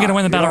 I'm going to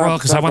win the Battle Royal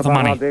because I want the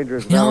money.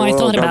 No, I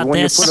thought about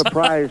when this. you put a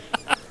prize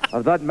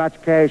of that much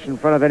cash in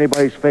front of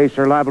anybody's face,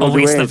 they're liable to do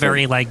Always the anything.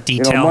 very like You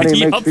know, detailed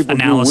money makes people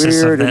do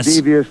analysis weird of and this.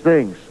 devious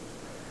things.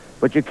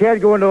 But you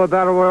can't go into a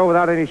battle royal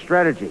without any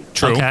strategy.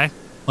 True. Okay.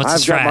 What's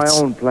I've the got my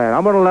strats? own plan.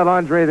 I'm going to let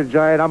Andre the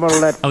Giant, I'm going to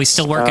let... Oh, he's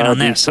still working on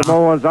the this, huh?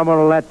 Samoans, I'm going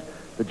to let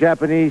the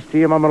Japanese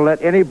team, I'm going to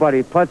let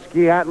anybody,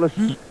 Putski, Atlas,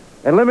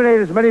 eliminate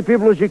as many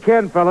people as you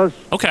can, fellas.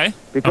 Okay.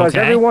 Because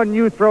Okay. everyone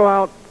you throw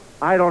out,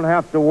 I don't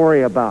have to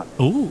worry about.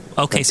 Ooh.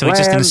 Okay, The so he's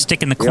just going plan, to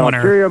stick in the The corner.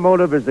 ulterior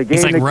motive is to gain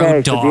He's like the Road cash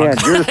at Dogg. the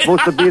end. You're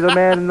supposed to be the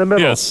man in the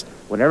middle. Yes.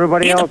 When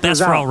everybody He had the else best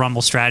is Royal out.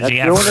 Rumble strategy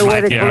That's ever. the only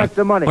way to Yeah. collect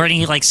the money. Where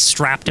he like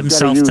strapped You gotta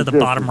himself use to the this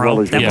bottom as well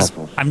rope. as That your was,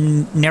 muscles.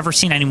 I've never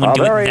seen anyone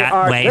do it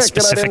that way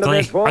specifically.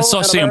 I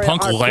saw CM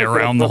Punk lay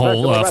around the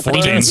whole But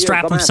he didn't 14.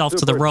 strap himself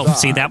to the rope.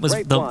 See, that was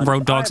the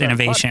Road Dogg's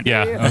innovation.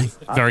 Yeah,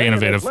 very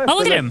innovative. Oh,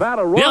 look at him. Yeah,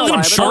 look at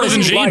him, shorter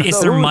than Gene.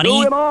 Is there money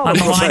on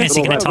the line? Is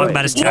he going to talk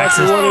about his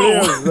taxes?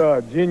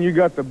 Gene, you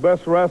got the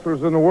best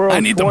wrestlers in the world.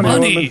 I need the 20 of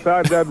them money.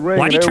 inside that ring,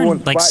 Why'd he and turn,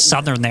 everyone's like, fighting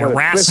Southern there? for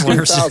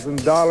Wrestlers.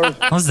 $50,000.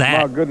 What was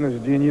that? My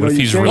goodness, Gene. You What know, if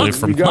he's you really can't-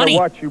 from- You got Money. to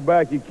watch your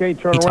back. You can't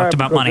turn He around. talked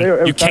about because money.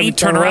 every You time can't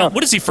turn around.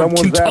 What is he from,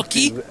 someone's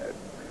Kentucky?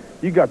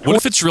 You got What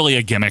if it's really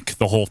a gimmick,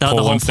 the whole The whole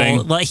Poland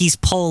thing? well, he's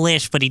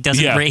Polish, but he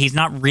doesn't. Yeah. He's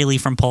not really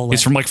from Poland.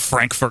 He's from like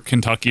Frankfurt,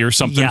 Kentucky or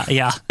something.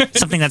 Yeah.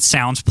 Something that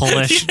sounds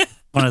Polish.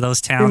 One of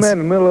those Two towns. men in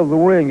the middle of the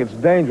ring, it's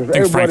dangerous. I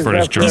think Everybody's Frankfurt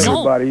is after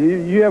German.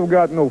 everybody. You haven't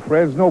got no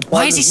friends, no partners,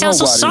 Why does he sound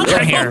so nobody.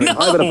 Southern here?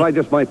 Ivan, if I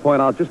just might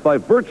point out, just by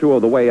virtue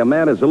of the way a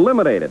man is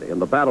eliminated in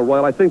the Battle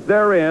Royal, I think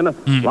therein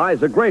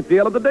lies a great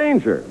deal of the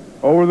danger.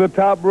 Over the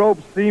top rope,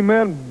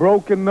 cement,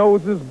 broken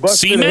noses,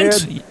 busted Cement?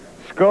 head,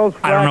 skulls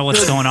fractured, I don't know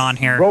what's going on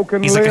here.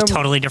 broken He's like a limbs.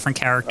 totally different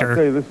I tell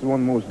character. you, this is one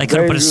of the most They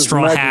could've put a dangerous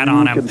straw matches hat you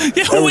on him. can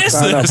Yeah, who ever is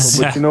sign up this?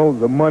 for. But you know,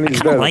 the money's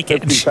kinda there. like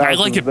it. I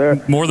like it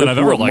there. more than This I've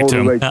is ever what liked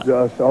him. motivates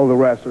us, all the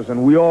wrestlers,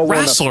 and we all want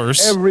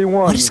Wrestlers?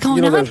 everyone. What is going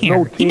you know, on there's here?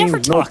 No He never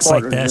teams, no talks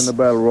like partners this. in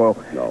the battle royal.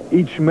 No.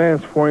 Each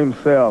man's for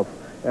himself,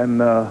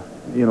 and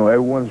you know,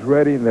 everyone's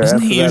ready. And they're Isn't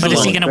after he that. usually- But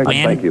is he going to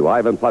win? Thank you,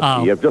 Ivan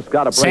Putski. You've just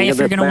got to Say bring if in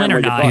you're this gonna win or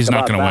family to not. talk He's not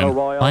about gonna Battle win.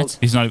 Royals. What?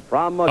 He's not.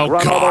 From Oh,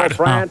 Grenoble, God.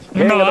 France, Oh.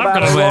 king No, of the I'm gonna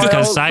Battle win, Royals,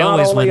 because I not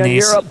always only win in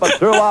these. Europe, but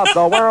throughout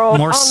the world.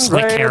 More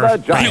slick Andre hair. the Right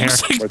He Giant. here.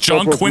 looks like My John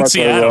toughest Quincy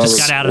match I Adams. Just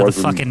got out of was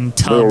the in fucking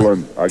tub.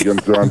 Maryland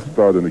against John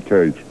Studd in the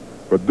cage.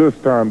 But this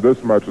time,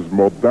 this match is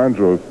more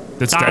dangerous.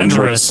 It's Dangerous.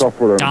 dangerous.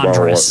 Tougher than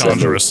Dangerous.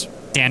 Dangerous.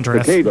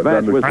 Dandruff. The cage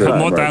match was I have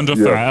more Right. dandruff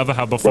Yeah. than I ever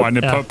had before, and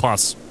it Yeah. put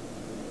plus.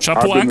 I've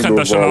Shampoo been and in those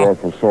conditioner. battle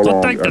for so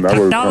long, Thank the and I was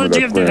coming technology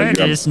that of the way again.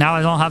 ladies. Now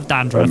I don't have And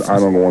dandruff. I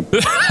don't want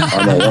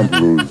to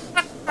lose.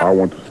 I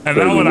want to stay And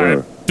now when I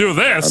there. do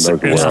this, And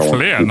that's it's why I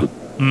want to clean.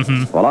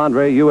 keep it. Well,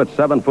 Andre, you at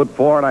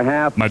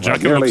 7'4.5". My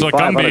jacket nearly looks like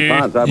 500 Gumby.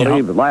 pounds, I Yeah.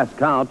 believe, the last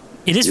count.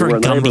 It is You very were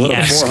in the neighborhood of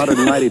Gumby-esque.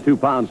 492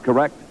 pounds,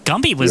 correct?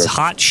 Gumby was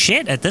hot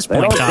shit at this They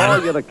point don't in call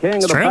time. you the king of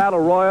It's the true. Battle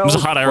Royal. It was a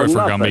hot era for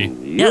nothing.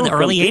 Gumby. Yeah, You the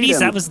early compete 80s, in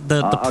that was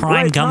the a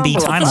prime great Gumby number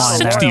of timeline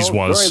there. 60s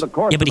was. during the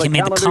course Yeah, but of he made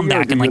the calendar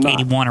comeback year, in like did you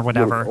not? 81 or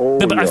whatever. Oh,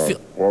 No, but I yeah. feel-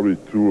 Probably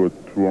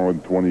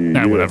 220 Nah,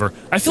 years. whatever.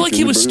 I feel like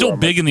he was still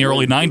big in the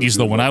early 90s,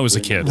 though, when I was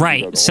a kid.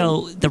 Right.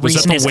 So the Was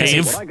that reason the is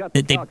wave?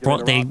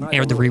 because they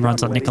aired the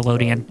reruns on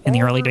Nickelodeon in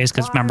the early days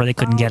because remember they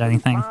couldn't get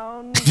anything.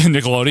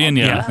 Nickelodeon,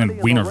 yeah. And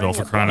Wienerville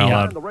for crying out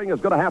loud.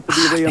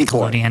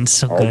 Nickelodeon,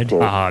 so good.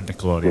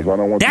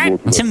 Nickelodeon.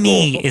 That, to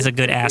me, is a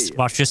good Acid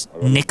Wash. Just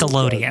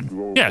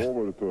Nickelodeon. Yeah,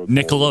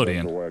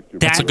 Nickelodeon.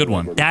 That's a good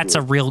one. That's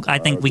a real... I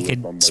think we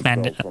could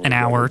spend an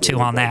hour or two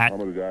on that.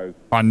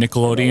 On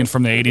Nickelodeon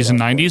from the 80s and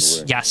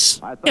 90s?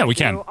 Yes. Yeah, we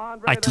can.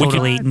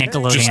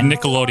 Nickelodeon. Just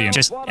Nickelodeon.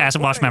 Just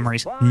Acid Wash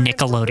Memories.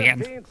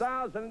 Nickelodeon.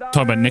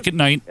 Talking about Nick at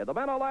Night.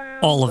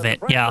 All of it,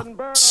 yeah.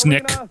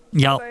 Snick.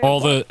 Yep. All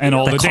the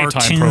daytime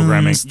cartoons,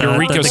 programming.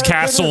 Eureka's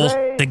Castle.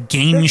 The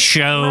game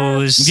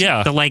shows.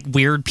 Yeah. The like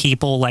weird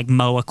people like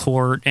Moa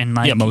Court and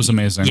like... Yeah, Mo's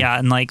amazing. Yeah,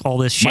 and like all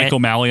this shit. Mike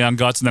O'Malley on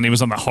Guts, and then he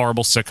was on the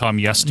horrible sitcom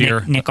Yes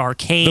Dear. Nick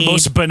Arcade. The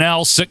most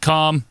banal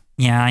sitcom of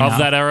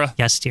that era.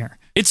 Yes Dear.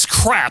 It's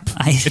crap.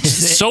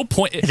 It's so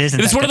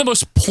It's one of the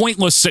most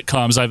pointless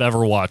sitcoms I've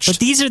ever watched. But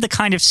these are the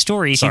kind of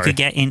stories you could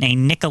get in a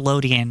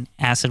Nickelodeon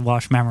Acid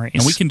Wash Memories.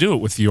 And we can do it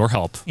with your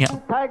help. Yeah.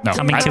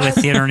 Coming to a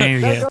theater near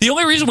you. The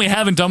only reason we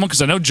haven't done one,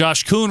 because I know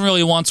Josh Kuhn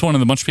really wants one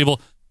and a bunch of people,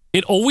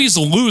 it always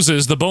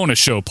loses the bonus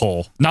show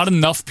poll. Not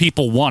enough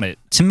people want it.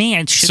 To me,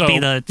 it should be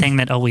the thing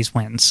that always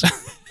wins.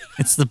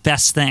 It's the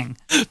best thing.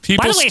 By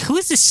the way, who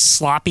is this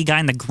sloppy guy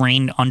in the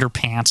green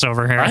underpants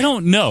over here? I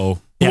don't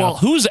know. Yeah. Well,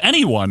 who's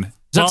anyone?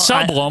 Is that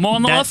Sal Blomo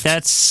on the left?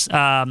 That's Sal.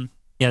 On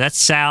the that's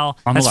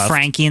left.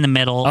 Frankie in the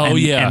middle. Oh,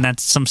 yeah. And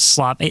that's some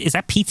slop. Is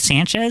that Pete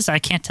Sanchez? I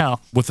can't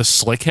tell. With the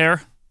slick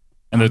hair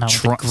and the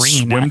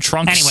green swim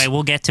trunks. Anyway,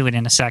 we'll get to it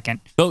in a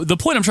second. The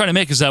point I'm trying to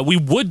make is that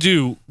when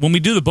we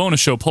do the bonus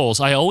show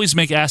polls, I always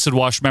make Acid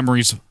Wash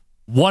Memories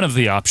one of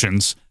the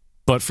options.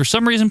 But for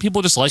some reason,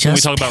 people just like when we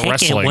talk about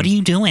wrestling. What are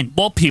you doing?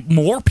 Well,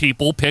 more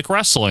people pick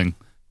wrestling.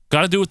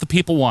 Got to do what the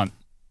people want.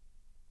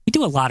 We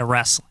do a lot of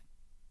wrestling.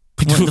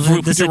 We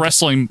do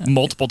wrestling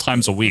multiple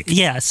times a week.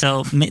 Yeah,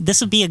 so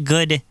this would be a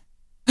good...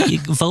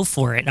 vote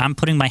for it. I'm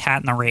putting my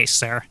hat in the race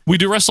there. We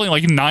do wrestling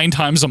like 9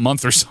 times a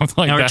month or something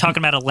like that. We were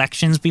talking about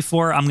elections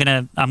before. I'm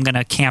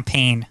gonna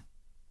campaign.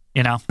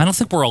 You know, I don't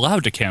think we're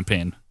allowed to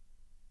campaign.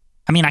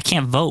 I mean, I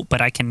can't vote,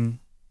 but I can.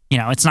 You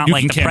know, it's not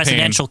like the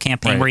presidential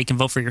campaign where you can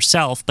vote for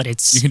yourself, but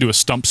it's... You can do a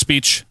stump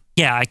speech.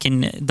 Yeah, I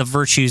can. The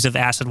virtues of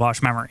Acid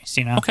Wash Memories,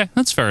 you know? Okay,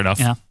 that's fair enough.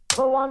 Yeah.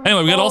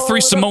 Anyway, we got all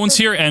 3 Samoans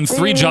here and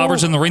 3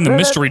 jobbers in the ring. The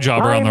mystery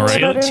jobber on the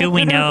right. 2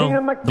 we know.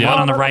 The one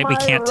on the right we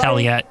can't tell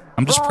yet.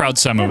 I'm just proud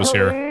Samu was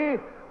here.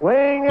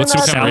 Let's see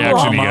what kind of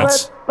reaction he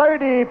gets.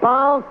 30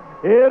 pounds.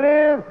 It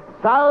is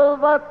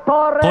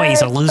Salvatore. Boy,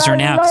 he's a loser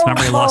now because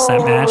remember he lost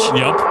that match.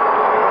 Yep.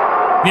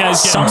 Yeah,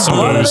 he's getting some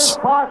booze.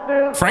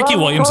 Frankie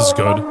Williams is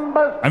good.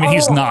 I mean,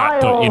 he's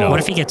not, but, you know. What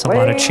if he gets a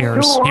lot of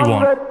cheers? He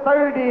won't.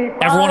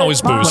 Everyone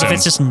always boos him. What if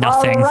it's just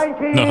nothing?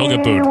 No, he'll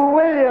get booed.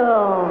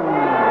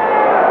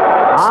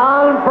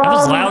 That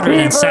was louder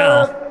than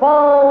Sal.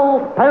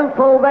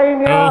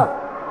 Pennsylvania.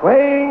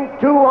 Weighing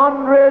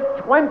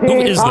 220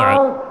 Who is that?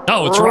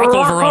 Oh, it's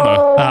Rocco Verona.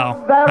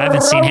 Oh, I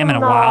haven't seen him in a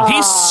while.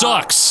 He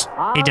sucks.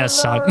 He does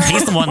suck.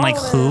 He's the one like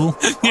who?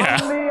 Yeah.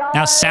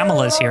 Now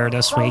Samala's here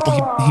this week.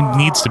 He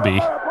needs to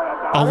be.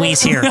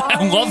 Always here.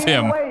 I love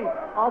him.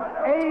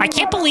 I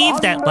can't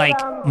believe that like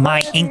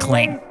my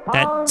inkling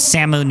that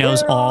Samu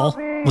knows all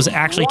was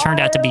actually turned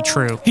out to be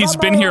true. He's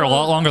been here a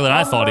lot longer than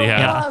I thought he had.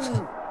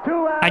 Yeah.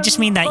 I just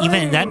mean that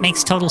that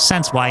makes total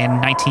sense why in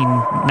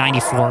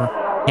 1994.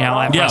 You know,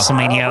 at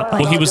WrestleMania.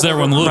 Well, he was there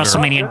when Luger.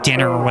 WrestleMania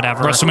dinner or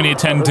whatever. WrestleMania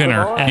 10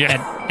 dinner.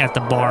 At the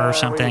bar or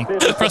something.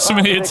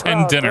 WrestleMania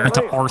 10 dinner. At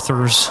the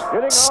Arthur's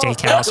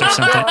Steakhouse or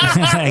something.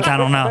 Like, I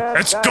don't know.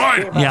 It's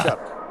good. Yeah.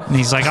 And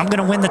he's like, I'm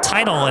going to win the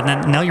title. And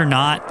then, no, you're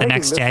not. The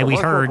next day, we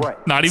heard.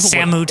 Not even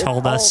Samu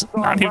told us.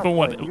 Not even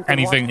what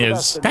anything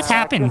is. That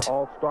happened.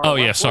 Oh,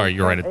 yeah, sorry.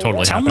 You're right. It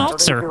totally Tell happened.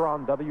 Meltzer.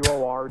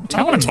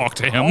 I want to talk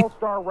to him.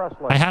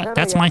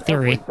 That's my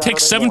theory. It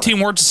takes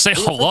 17 words to say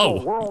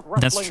hello.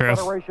 That's true.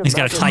 He's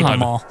got to type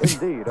them all. It's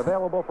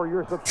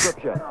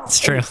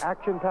true.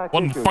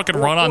 One fucking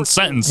run-on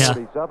sentence. Yeah.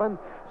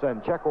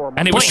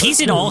 Anyway, Boy,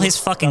 he's in all his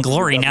fucking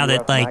glory now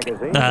that like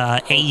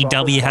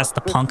AEW has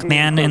the Punk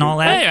Man and all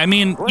that. Hey, I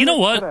mean, you know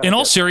what? In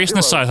all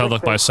seriousness, I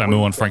look by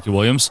Samu and Frankie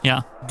Williams.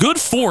 Yeah. Good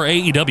for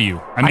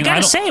AEW. I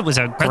gotta say, it was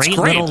a great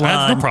little I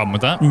have no problem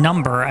with that.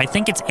 number. I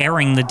think it's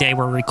airing the day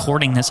we're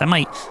recording this. I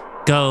might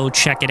go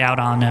check it out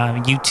on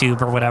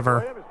YouTube or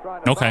whatever.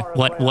 Okay.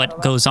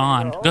 What goes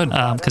on? Good.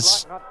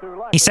 Because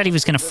he said he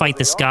was going to fight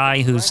this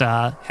guy who's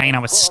hanging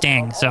out with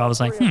Sting. So I was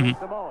like,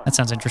 that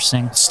sounds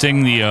interesting.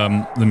 Sting,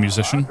 the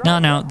musician?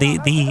 No,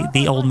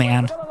 the old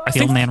man.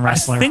 Old man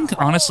wrestler. I think,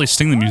 honestly,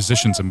 Sting the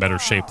musician's in better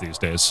shape these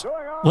days.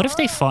 What if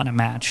they fought in a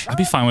match? I'd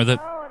be fine with it.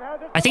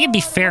 I think it'd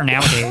be fair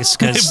nowadays.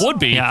 Cause, it would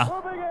be. Yeah.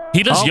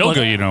 He does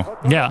yoga, you know.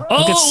 Yeah. Oh,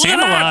 look at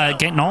Samala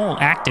getting all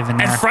active in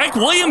there. And Frank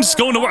Williams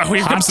going to work.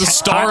 Here comes the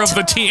star of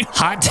the team.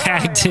 Hot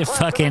tag to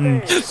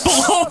fucking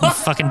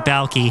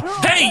Balky.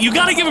 Hey, you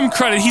got to give him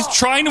credit. He's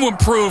trying to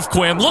improve,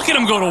 Quinn. Look at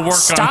him go to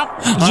work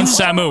on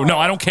Samu. No,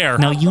 I don't care.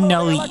 No, you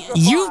know,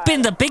 you've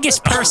been the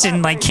biggest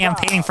person like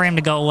campaigning for him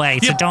to go away.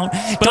 So don't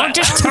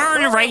just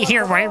turn right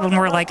here, right when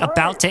we're like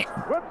about to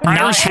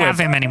not have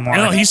him anymore.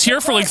 No, he's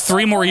here for like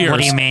 3 more years. What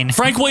do you mean?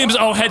 Frank Williams,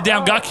 head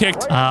down, got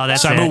kicked. Oh,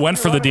 that's Sabu it. went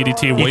for the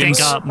DDT. You Williams.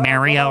 think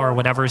Mario or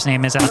whatever his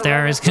name is out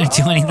there is going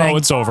to do anything? Oh,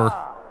 it's over.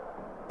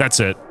 That's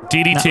it.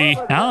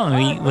 DDT.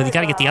 No, we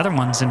got to get the other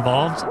ones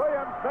involved.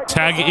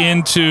 Tag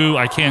into,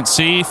 I can't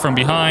see, from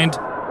behind.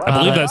 I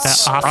believe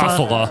that's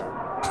Alfala.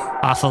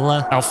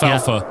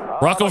 Alfalfa. Yeah.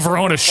 Rocco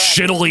Verona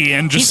shittily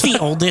in. He's the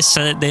oldest,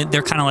 so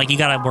they're kind of like, you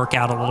got to work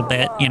out a little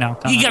bit, you know.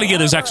 You got to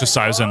get his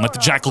exercise in, like the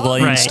Jack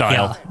LaLanne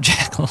style. Yeah.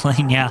 Jack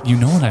LaLanne, yeah. You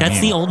know what I mean.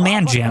 That's the old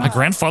man gym. My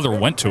grandfather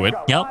went to it.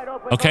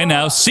 Yep. Okay,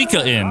 now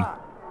Sika in.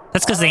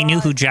 That's because they knew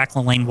who Jack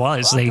LaLanne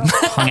was. They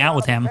hung out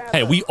with him.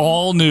 Hey, we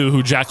all knew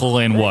who Jack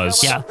LaLanne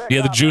was. Yeah.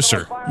 Yeah, the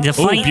juicer. The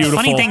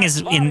funny thing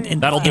is, in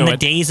the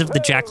days of the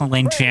Jack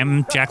LaLanne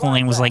gym, Jack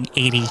LaLanne was like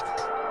 80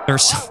 or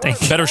something.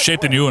 Better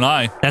shape than you and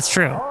I. That's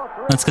true.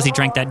 That's because he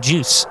drank that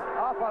juice.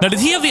 Now, did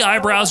he have the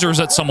eyebrows, or is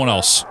that someone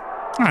else?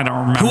 I don't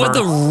remember. Who had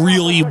the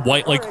really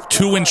white, like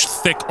 2-inch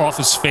thick off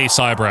his face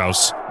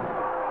eyebrows?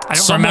 I don't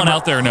Someone remember.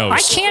 out there knows. I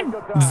can't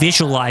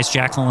visualize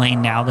Jack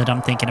LaLanne now that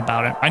I'm thinking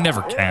about it. I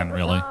never can,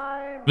 really.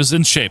 He was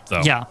in shape,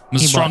 though. Yeah, he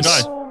was a strong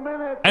was.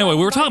 guy. Anyway,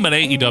 we were talking about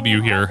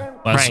AEW here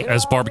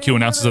as Barbecue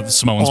announces that the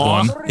Samoans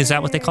won. Is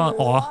that what they call it?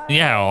 Aw?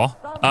 Yeah,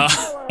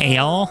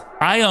 Ale?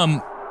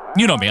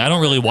 You know me, I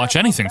don't really watch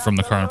anything from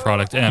the current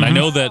product, and I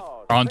know that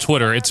on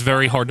Twitter, it's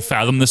very hard to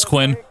fathom this,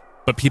 Quinn,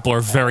 but people are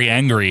very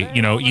angry.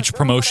 You know, each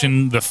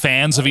promotion, the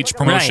fans of each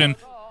promotion,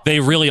 they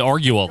really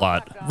argue a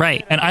lot.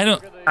 Right. And I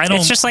don't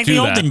It's just like the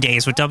olden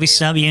days with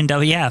WCW and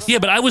WF. Yeah,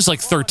 but I was like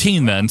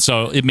 13 then,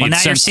 so it made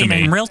sense to me. Well, now you're seeing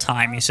it in real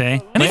time, you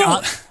see.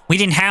 And we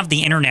didn't have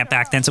the internet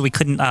back then, so we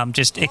couldn't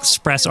just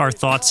express our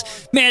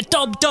thoughts. Man,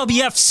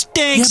 WWF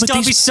stinks,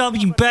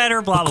 WCW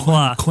better, blah, blah,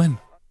 blah. Quinn,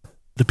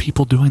 the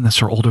people doing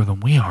this are older than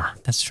we are.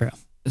 That's true.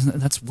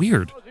 That's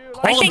weird.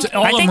 I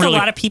think a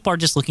lot of people are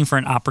just looking for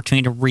an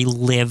opportunity to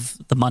relive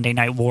the Monday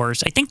Night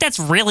Wars. I think that's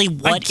really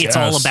what it's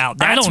all about.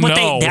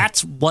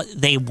 That's what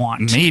they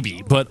want.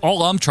 Maybe, but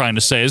all I'm trying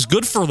to say is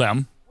good for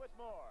them.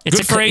 It's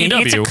good for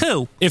AEW. It's a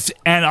coup.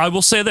 And I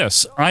will say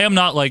this: I am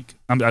not like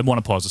I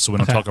want to pause it so we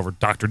don't talk over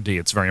Dr. D.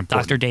 It's very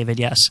important. Dr. David,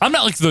 yes. I'm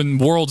not like the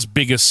world's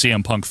biggest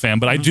CM Punk fan,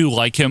 but I do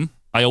like him.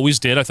 I always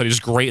did. I thought he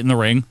was great in the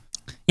ring.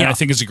 And I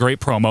think it's a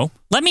great promo.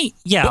 But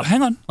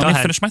hang on. Let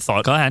me finish my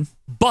thought. Go ahead.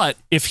 But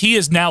if he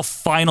is now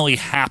finally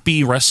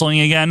happy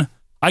wrestling again,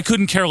 I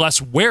couldn't care less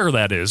where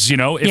that is. You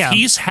know, if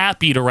he's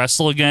happy to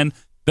wrestle again,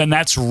 then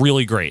that's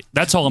really great.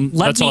 That's all I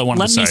wanted to say.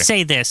 Let me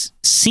say this.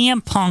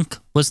 CM Punk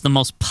was the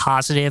most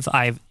positive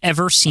I've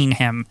ever seen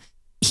him.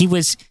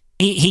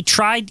 He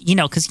tried, you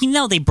know, because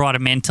they brought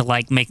him in to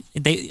like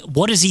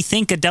what does he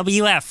think of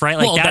WF, right?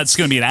 Like well, that's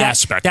going to be an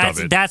aspect of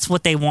it. That's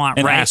what they want,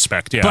 an right?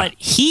 aspect, yeah. But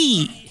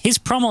his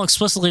promo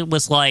explicitly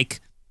was like,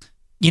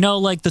 you know,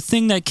 like the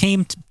thing that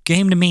came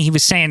to me, he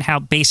was saying how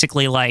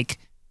basically like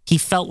he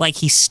felt like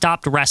he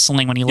stopped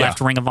wrestling when he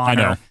left Ring of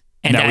Honor. I know.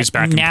 And now he's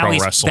back in pro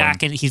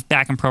wrestling. He's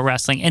back in pro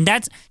wrestling. And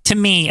that's, to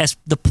me, as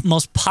the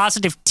most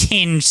positive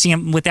tinge, see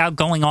him without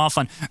going off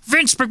on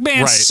Vince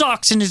McMahon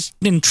sucks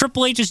and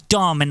Triple H is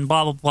dumb and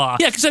blah, blah, blah.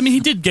 Yeah, because, I mean,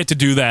 he did get to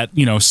do that,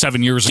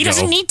 7 years ago. He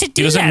doesn't need to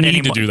do that anymore. He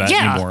doesn't need to do that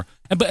anymore.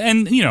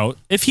 And,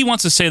 if he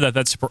wants to say that,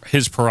 that's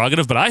his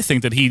prerogative. But I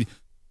think that he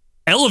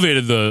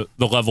elevated the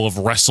level of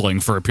wrestling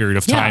for a period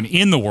of time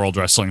in the World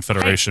Wrestling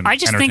Federation. I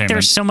just think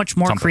there's so much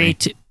more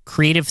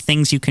creative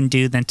things you can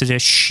do than to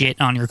just shit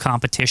on your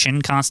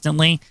competition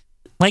constantly.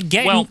 Like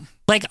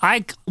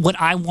what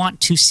I want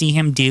to see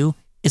him do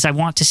is I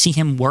want to see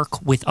him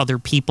work with other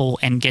people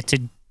and get to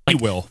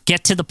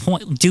the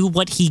point, do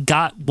what he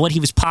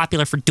was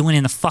popular for doing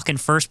in the fucking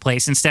first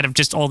place instead of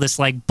just all this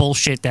like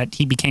bullshit that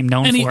he became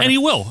known for. And he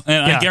will.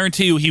 And I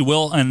guarantee you he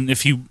will. And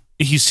if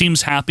he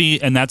seems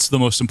happy, and that's the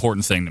most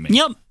important thing to me.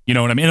 Yep. You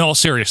know what I mean? In all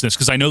seriousness,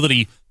 because I know that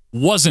he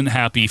wasn't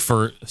happy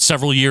for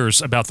several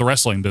years about the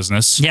wrestling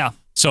business. Yeah.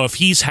 So if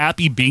he's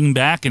happy being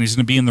back and he's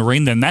going to be in the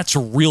ring, then that's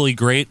really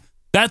great.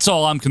 That's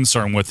all I'm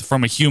concerned with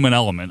from a human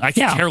element. I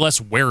can care less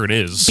where it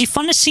is. It'd be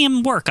fun to see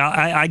him work.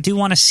 I do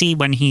want to see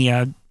when he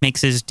makes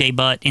his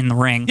debut in the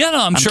ring. Yeah, no,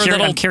 I'm sure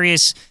that'll... I'm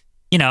curious,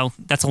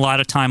 that's a lot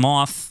of time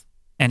off.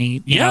 And he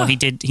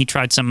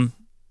tried some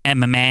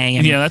MMA.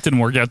 And that didn't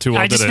work out too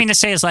well, I just mean to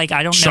say is like,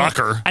 I don't know.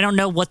 Shocker. I don't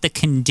know what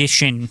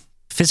the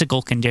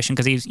physical condition,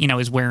 because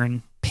he's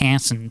wearing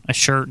pants and a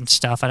shirt and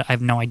stuff. I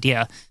have no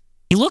idea.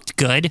 He looked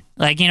good,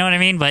 like, you know what I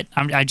mean? But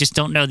I just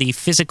don't know the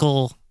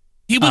physical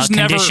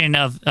condition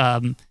of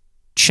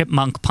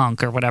Chipmunk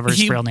Punk or whatever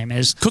his real name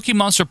is. Cookie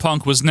Monster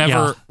Punk was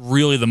never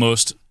really the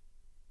most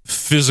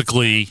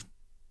physically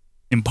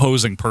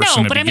imposing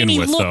person to begin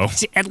with, though.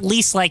 At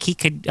least like he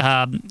could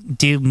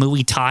do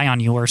Muay Thai on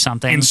you or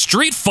something. In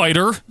Street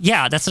Fighter.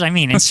 Yeah, that's what I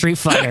mean. In Street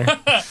Fighter.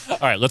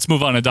 All right, let's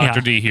move on to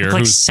Dr. D here.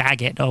 Like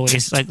Saget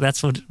always. Like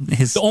that's what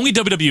his. The only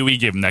WWE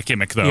gave him that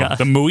gimmick, though. Yeah.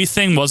 The Muay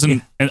thing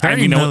wasn't.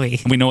 Very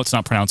Muay. We know it's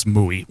not pronounced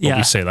Muay, but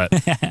we say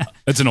that.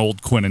 It's an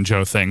old Quinn and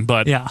Joe thing,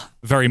 but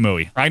Very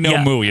mooey. I know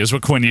mooey is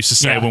what Quinn used to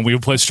say when we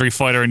would play Street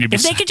Fighter, and you'd be.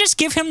 If they could just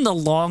give him the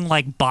long,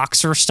 like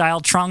boxer style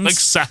trunks, like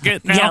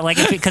Saget. Now? Yeah, like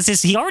because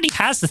he already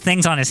has the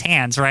things on his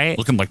hands, right?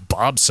 Looking like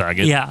Bob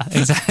Saget. Yeah,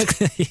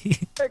 exactly.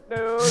 Fake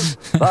news.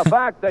 The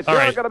fact that all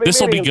right, this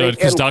will be good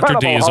because Dr.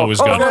 D is always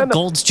good.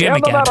 Gold's Gym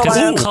again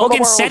because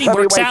Hogan said he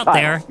works out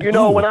there. You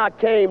know, when I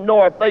came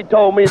north, they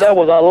told me there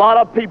was a lot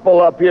of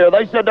people up here.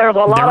 They said there's a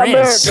lot of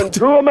Americans,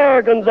 true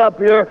Americans up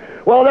here.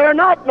 Well, there are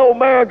not no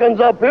Americans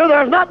up here.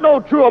 There's not no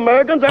true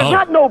Americans. There's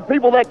not no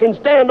people that can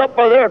stand up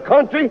for their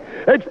country,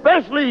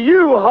 especially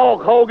you,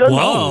 Hulk Hogan.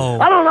 Whoa.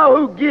 I don't know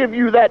who give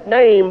you that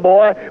name,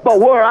 boy, but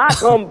where I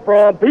come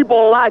from,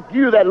 people like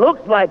you that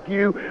looks like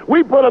you,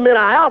 we put them in an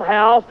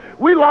outhouse,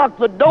 we lock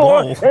the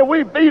door, and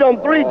we feed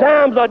them 3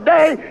 times a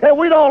day, and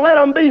we don't let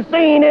them be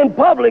seen in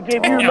public,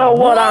 if you know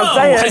what I'm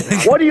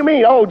saying. What do you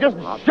mean? Oh, just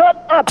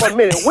shut up a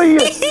minute, will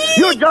you?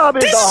 Your job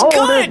is to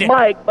hold this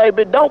mic,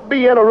 baby. Don't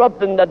be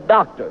interrupting the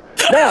doctor.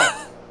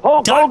 Now,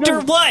 Hulk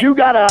Hogan, you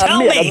got to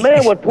admit, a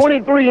man with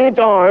 23-inch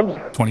arms,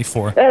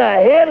 24, and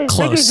a head as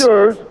big as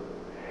yours,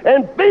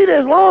 and feet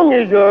as long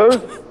as yours,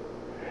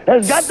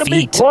 has got to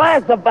be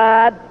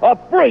classified a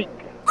freak.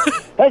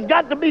 Has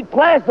got to be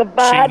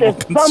classified as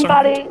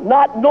somebody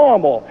not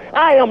normal.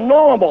 I am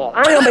normal.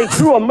 I am a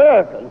true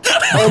American.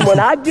 And when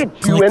I get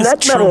you in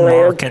that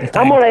Meadowlands,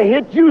 I'm going to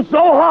hit you so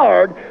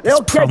hard,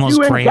 they'll catch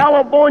you in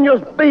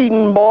California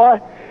speeding, boy.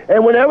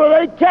 And whenever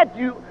they catch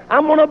you,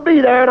 I'm going to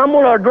be there, and I'm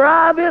going to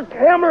drive this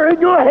hammer in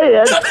your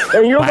head,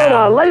 and you're going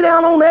to lay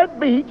down on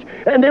that beach,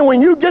 and then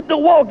when you get to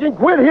walking,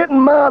 quit hitting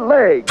my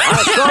leg.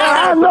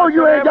 Now, I know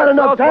you ain't got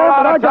enough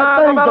time, but I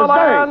got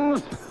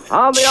things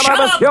to say. Shut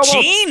up,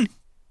 Gene!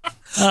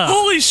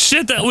 Holy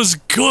shit, that was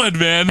good,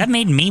 man. That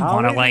made me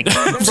want to, like,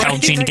 tell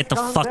Gene to get the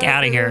fuck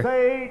out of here.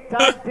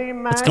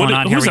 What's going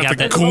on here? We got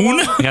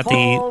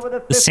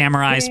the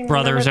Samurai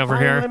brothers over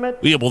here.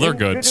 Yeah, well, they're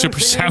good.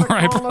 Super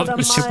Samurai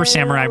Brothers. Super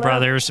Samurai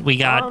Brothers. We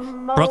got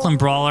Brooklyn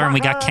Brawler, and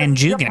we got Ken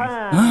Jugan.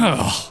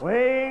 Oh.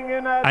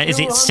 Is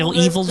it still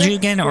Evil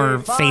Jugan or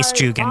Face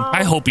Jugan?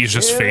 I hope he's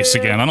just Face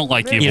again. I don't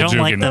like Evil Jugan. You don't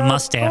like the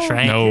mustache,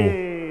 right?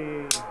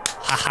 No.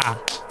 Haha.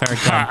 Very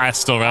good. I'm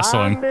still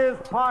wrestling.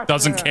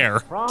 Doesn't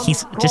care.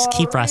 Just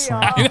keep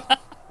wrestling.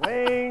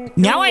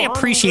 Now I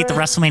appreciate the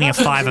WrestleMania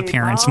 5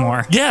 appearance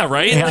more. Yeah,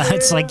 right? Yeah,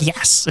 it's like,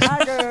 yes.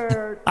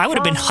 I would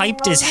have been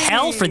hyped as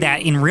hell for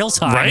that in real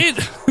time.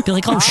 Right? Be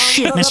like, oh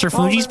shit, Mr.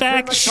 Fuji's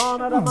back?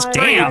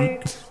 Damn.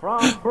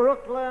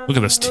 Look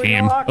at this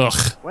team. Ugh.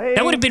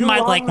 That would have been my,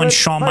 like, when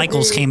Shawn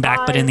Michaels came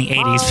back, but in the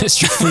 80s,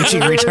 Mr. Fuji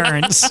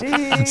returns.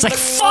 It's like,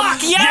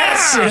 fuck,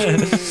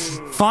 yes!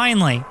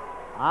 Finally.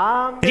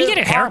 Did he get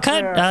a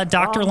haircut,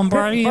 Dr.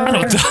 Lombardi?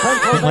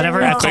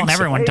 Whatever, I call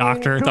everyone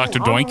Doctor. Dr.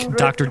 Doink?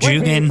 Dr.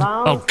 Jugan.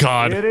 Oh,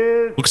 God.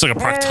 Looks like a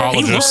proctologist.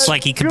 He looks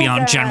like he could be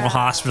on General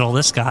Hospital,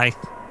 this guy.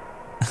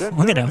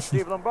 Look at him.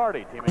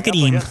 Look at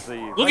him.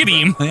 Look at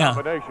him.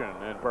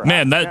 Yeah.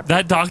 Man,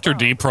 that Dr.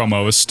 D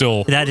promo is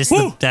still... That is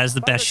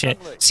the best shit.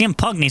 CM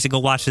Punk needs to go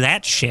watch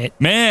that shit.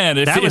 Man.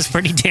 That was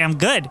pretty damn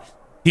good.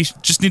 He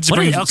just needs to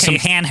bring some...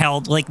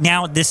 handheld. Like,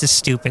 now this is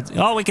stupid.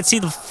 Oh, we can see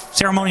the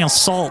ceremonial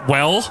salt.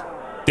 Well...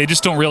 They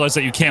just don't realize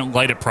that you can't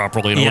light it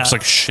properly, and it looks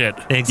like shit.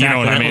 Exactly. You know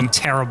what I mean?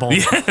 Terrible.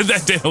 Yeah,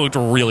 that day looked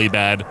really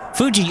bad.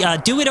 Fuji,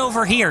 do it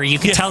over here. You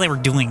can tell they were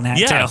doing that,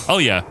 too. Oh,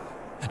 yeah.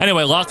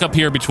 Anyway, lock up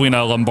here between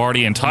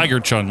Lombardi and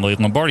Tiger Chun-Li.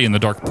 Lombardi in the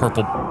dark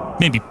purple,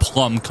 maybe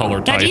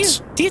plum-colored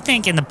tights. Do you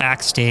think in the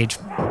backstage,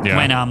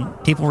 when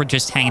people were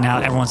just hanging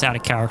out, everyone's out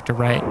of character,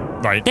 right?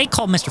 Right. They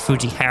called Mr.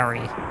 Fuji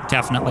Harry,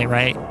 definitely,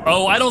 right?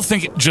 Oh, I don't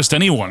think just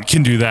anyone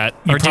can do that.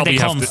 Or did they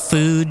call him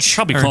Fuji?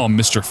 Probably call him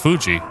Mr.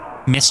 Fuji.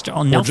 Mr.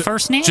 Oh, no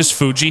first name? Just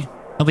Fuji.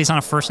 Nobody's on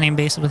a first name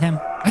basis with him?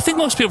 I think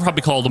most people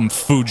probably call him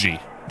Fuji.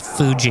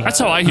 Fuji. That's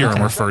how I hear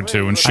him referred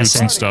to in shoots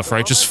and stuff,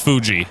 right? Just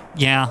Fuji.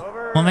 Yeah.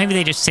 Well, maybe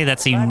they just say that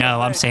so you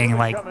know. I'm saying,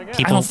 like,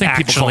 people I don't think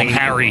people call him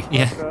Harry.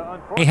 Yeah.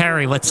 Hey,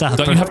 Harry, what's up?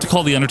 Don't you have to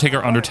call the Undertaker,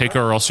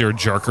 or else you're a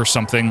jerk or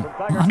something?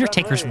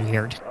 Undertaker's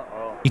weird.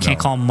 You can't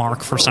call him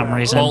Mark for some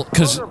reason. Well,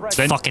 because...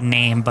 fucking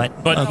name, but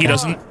he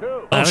doesn't...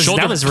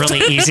 That was really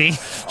easy.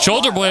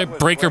 Shoulder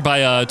breaker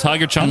by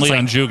Tiger Chun-Li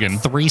on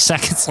Jugan. 3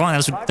 seconds long.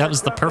 That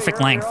was the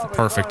perfect length.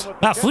 Perfect.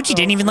 Wow, Fuji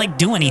didn't even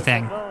do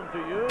anything.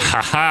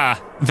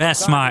 Haha. That's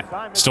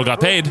smart. Still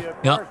got paid.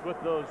 Yep.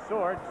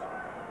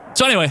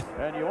 So anyway,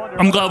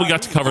 I'm glad we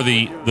got to cover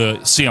the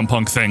CM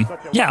Punk thing.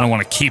 Yeah. I don't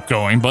want to keep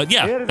going, but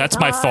yeah, that's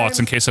my thoughts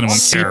in case anyone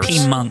cares.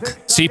 CP Monk.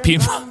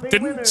 CP Monk.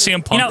 Didn't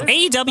CM Punk...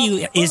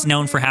 AEW is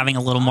known for having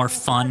a little more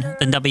fun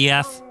than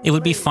WF. It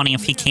would be funny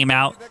if he came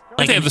out...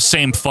 Like, they have the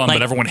same fun,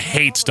 but everyone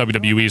hates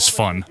WWE's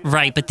fun.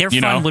 Right, but their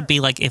fun would be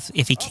like if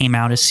he came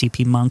out as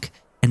CP Monk,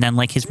 and then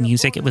like his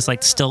music, it was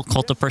like still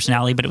Cult of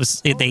Personality, but it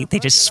was they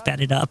just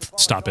sped it up.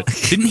 Stop it!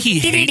 Didn't he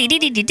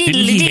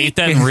hate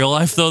that in real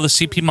life though? The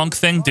CP Monk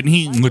thing? Didn't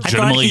he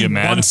legitimately get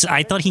mad?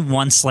 I thought he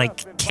once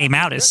like came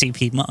out as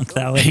CP Monk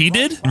though. He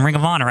did in Ring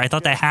of Honor. I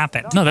thought that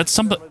happened. No, that's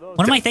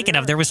What am I thinking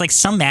of? There was like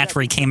some match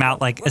where he came out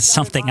like as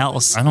something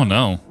else. I don't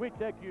know.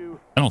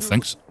 I don't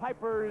think so.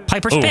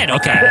 Piper's Pit,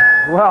 okay.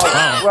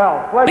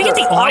 We get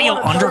the audio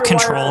under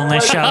control in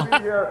this show.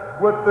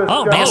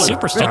 Oh, man,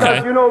 Superstar.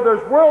 Because, you know,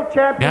 there's world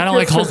championships. Yeah, I don't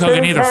like Hulk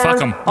Hogan either. Fuck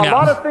him. A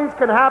lot of things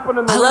can happen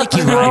in the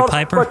wrestling world,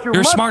 but you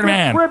You're a must smart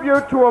man. give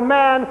tribute to a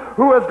man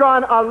who has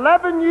gone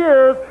 11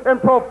 years in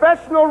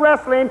professional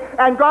wrestling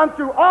and gone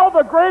through all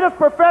the greatest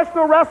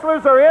professional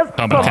wrestlers there is,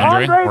 from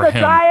Andre the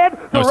Giant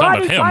to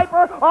Roddy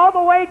Piper, all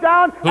the way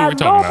down, and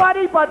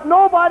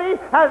nobody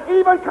has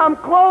even come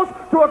close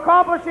to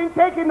accomplishing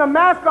taking the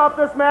mask off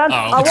this man.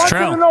 I want you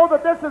to know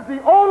that this is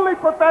the only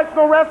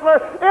professional wrestler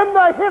in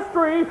the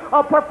history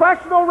of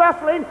professional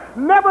wrestling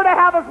never to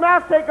have his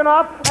mask taken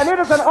off, and it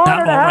is an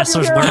honor to have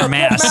you here. Wear a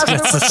mask.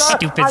 That's a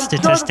stupid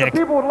statistic.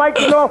 People would like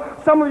to know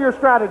some of your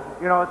strategy.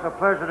 You know, it's a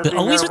pleasure to be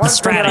always with the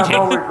strategy.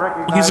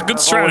 He's a good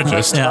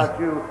strategist. Yeah.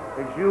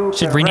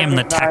 Should rename him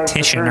the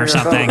tactician or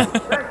something.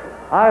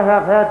 I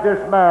have had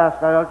this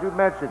mask, as you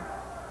mentioned.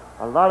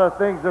 A lot of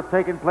things have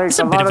taken place. It's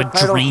a bit of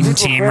a dream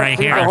team right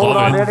here.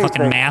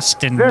 Fucking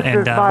Masked and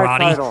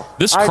Roddy.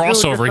 This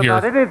crossover here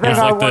is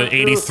like the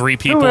 83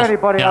 people.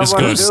 Yeah, is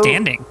good.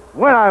 Standing.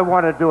 When I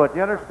want to do it.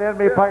 You understand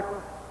me, Piper?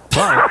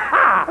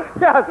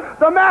 Yes,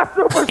 the Masked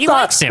Superstar. He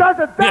likes him. Does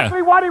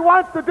exactly what he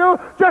wants to do.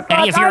 Just and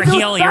like if you're a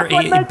heel, you're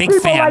a big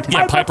fan.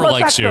 Yeah, Piper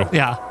likes you.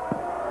 Yeah.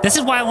 This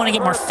is why I want to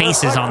get more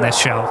faces on this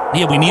show.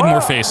 Yeah, we need more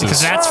faces.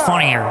 Because that's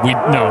funnier.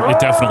 No, it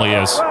definitely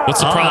is.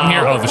 What's the problem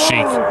here? Oh, the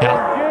Sheik.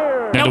 Yeah.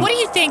 Now, what do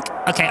you think?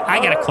 Okay, I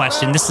got a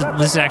question. This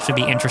would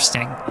actually be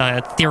interesting.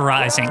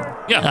 Theorizing.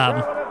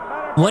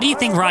 Yeah. What do you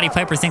think Roddy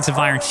Piper thinks of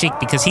Iron Sheik?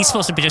 Because he's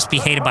supposed to just be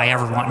hated by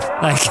everyone.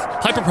 Like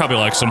Piper probably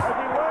likes him.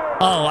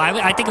 Oh,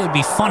 I think it would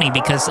be funny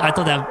because I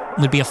thought that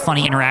would be a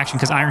funny interaction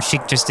because Iron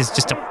Sheik is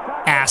just an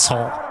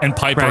asshole. And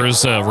Piper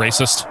is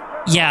racist.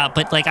 Yeah,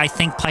 but like I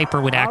think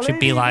Piper would actually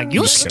be like,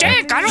 "You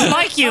stink! I don't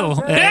like you."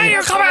 Yeah,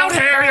 you come out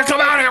here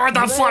with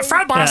the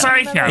front bossy.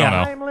 Yeah, I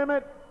don't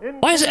know.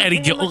 Why is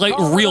Eddie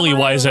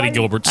why is Eddie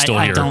Gilbert still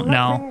here? I don't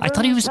know. I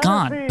thought he was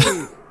gone.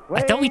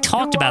 I thought we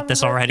talked about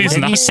this already.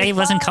 Didn't you say he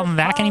wasn't coming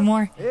back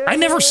anymore? I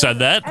never said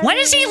that. When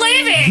is he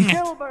leaving?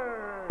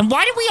 And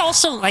why did we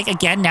also, like,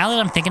 again, now that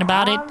I'm thinking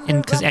about it,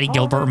 and because Eddie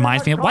Gilbert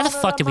reminds me, why the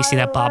fuck did we see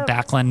that Bob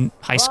Backlund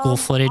high school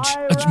footage?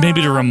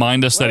 Maybe to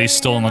remind us that he's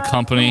still in the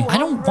company. I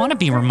don't want to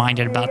be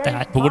reminded about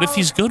that. But what if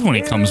he's good when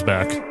he comes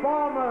back?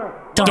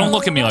 Don't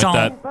look at me like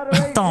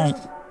that. Don't.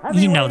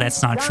 You know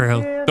that's not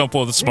true. Don't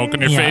blow the smoke in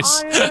your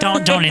face.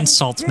 Don't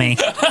insult me.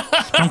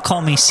 Don't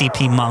call me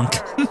CP Monk.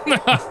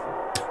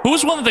 Who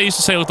was one that they used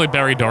to say looked like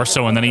Barry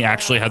Darso, and then he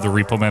actually had the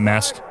Repo Man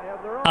mask?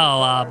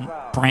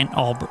 Oh, Brent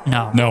Albert.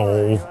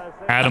 No.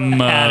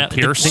 Adam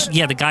Pierce?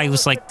 The guy who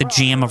was like the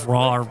GM of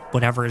Raw or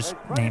whatever his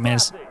name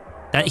is.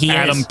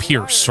 Adam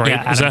Pierce, right?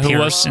 Yeah, is that who it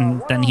was?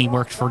 And then he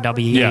worked for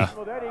WE. Yeah.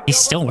 He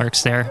still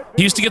works there.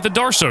 He used to get the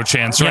Darso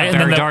chance, right? Yeah,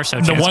 Barry Darso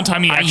chance. The one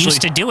time I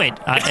used to do it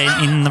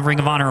in the Ring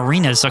of Honor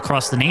arenas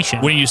across the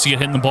nation. When he used to get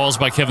hit in the balls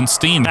by Kevin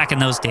Steen. Back in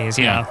those days,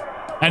 yeah.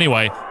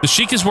 Anyway, the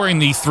Sheik is wearing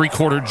the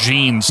 3/4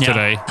 jeans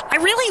today. I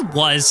really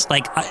was,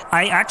 like,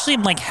 I actually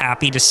am, like,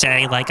 happy to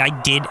say, like, I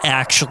did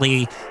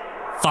actually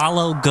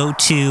go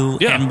to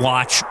and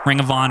watch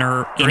Ring of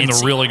Honor in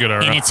the really good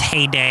era. In its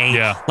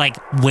heyday, like,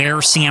 where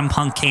CM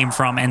Punk came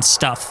from and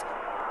stuff.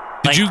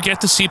 Did you get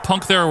to see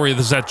Punk there, or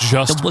was that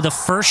just... The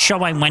first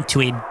show I went to,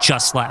 he had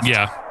just left.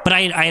 Yeah. But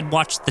I had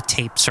watched the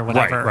tapes or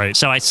whatever. Right.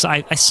 So I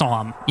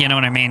saw him. You know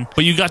what I mean?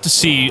 But you got to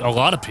see a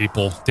lot of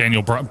people.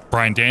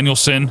 Bryan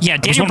Danielson. Yeah,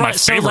 Daniel Bryan.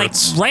 So, like,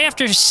 right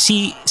after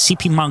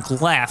CP Monk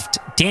left,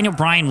 Daniel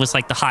Bryan was,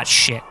 like, the hot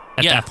shit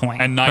at that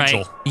point. And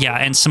Nigel. Right? Yeah,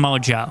 and Samoa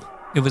Joe.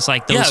 It was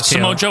like those two.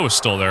 Yeah, Samoa Joe was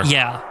still there.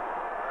 Yeah.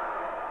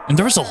 And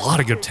there was a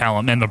lot of good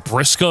talent, man. The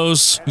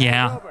Briscoes.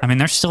 Yeah, I mean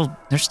they're still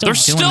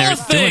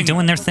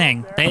doing their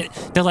thing.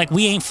 They're like,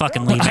 we ain't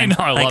fucking leaving. I know,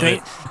 I love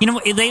it. You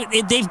know,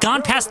 they've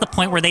gone past the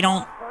point where they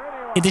don't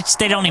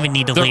even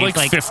need to leave.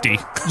 They're like 50.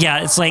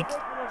 Yeah, it's like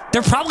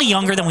they're probably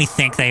younger than we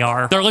think they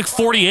are. They're like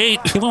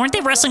 48. Weren't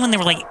they wrestling when they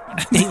were like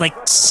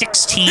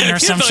 16 or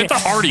some shit?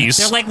 Like the Hardys.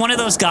 They're like one of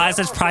those guys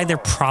they're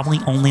probably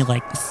only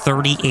like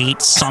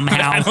 38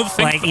 somehow. I don't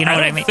think, like, you know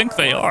what I mean? I think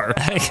they are.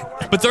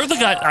 But they're the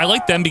guy. I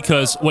like them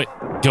because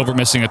Gilbert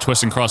missing a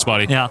twist and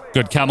crossbody. Yeah.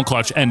 Good camel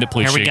clutch. End it,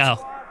 please. Here we go.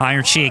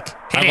 Iron Sheik.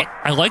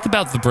 I like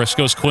about the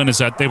Briscoes, Quinn, is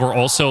that they were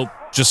also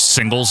just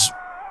singles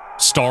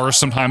stars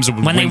sometimes that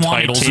would win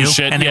titles and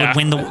shit. And they would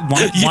win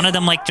one of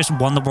them like just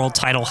won the world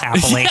title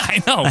happily. Yeah,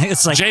 I know.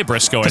 It's like Jay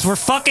Briscoe. Because we're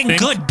fucking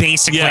good,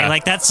 basically. Yeah.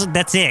 Like that's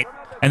it.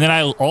 And then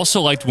I also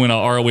liked when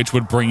ROH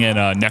would bring in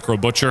Necro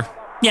Butcher.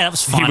 Yeah, that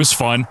was fun. He was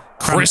fun.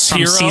 Chris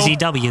Hero. From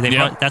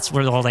CZW. That's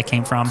where all that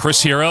came from.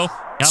 Chris Hero.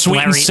 Yep,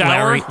 Sweet and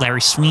Sour.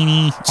 Larry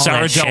Sweeney.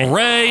 Sarah Del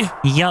Rey.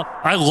 Yep.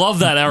 I love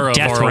that era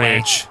Death of ROH.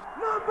 Ray.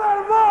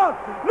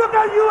 Look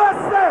at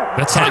USA.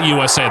 That's not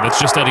USA. That's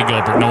just Eddie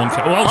Gilbert. No one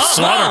cares. Well,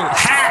 Slaughter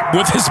hat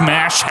with his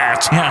MASH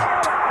hat. Yeah.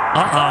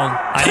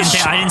 I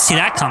didn't see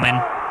that coming.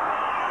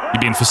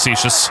 You're being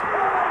facetious.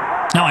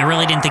 No, I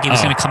really didn't think he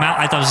was going to come out.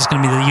 I thought it was just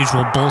going to be the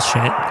usual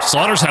bullshit.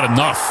 Slaughter's had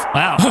enough.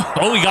 Wow.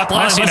 Oh, he got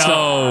blasted.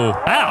 No.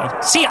 Wow.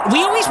 See,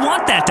 we always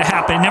want that to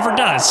happen. It never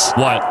does.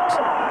 What?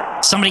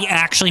 somebody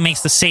actually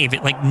makes the save.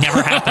 It like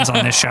never happens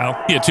on this show.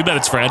 Yeah, too bad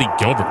it's for Eddie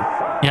Gilbert.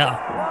 Yeah.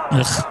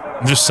 Ugh.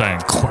 I'm just saying.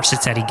 Of course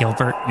it's Eddie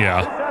Gilbert.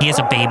 Yeah. He is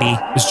a baby.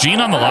 Is Gene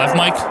on the live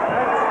mic?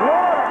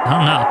 I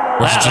don't know.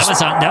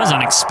 Wow, that was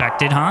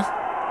unexpected, huh?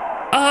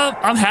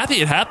 I'm happy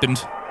it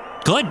happened.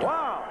 Good.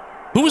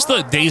 Who was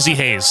the Daisy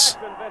Hayes?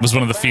 Was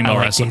one of the female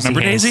wrestlers.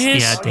 Remember Daisy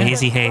Hayes? Yeah,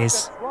 Daisy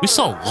Hayes. We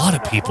saw a lot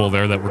of people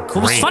there that were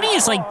great. What's funny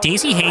is like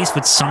Daisy Hayes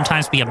would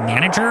sometimes be a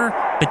manager,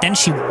 but then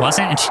she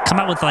wasn't, and she'd come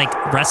out with like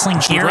wrestling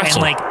gear and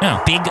like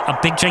a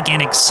big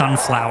gigantic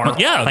sunflower.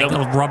 Yeah, like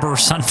a rubber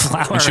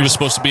sunflower. And she was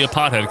supposed to be a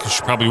pothead because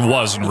she probably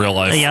was in real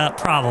life. Yeah,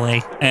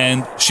 probably.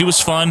 And she was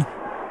fun.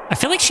 I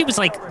feel like she was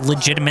like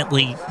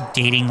legitimately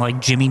dating like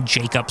Jimmy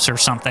Jacobs or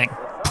something.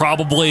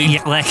 Probably.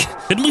 Yeah,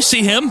 like didn't we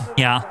see him?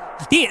 Yeah.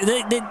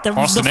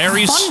 Austin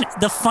Aries.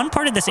 The fun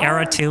part of this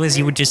era too is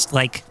you would just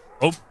like.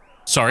 Oh,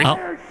 sorry. Oh.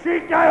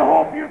 Sheik, I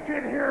hope you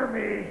can hear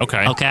me.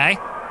 Okay. Okay.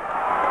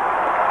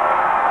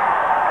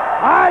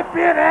 I've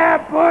been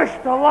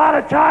ambushed a lot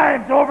of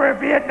times over in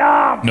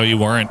Vietnam. No, you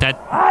weren't.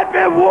 I've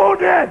been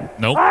wounded.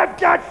 Nope. I've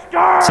got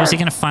scars. So is he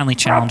going to finally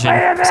challenge him?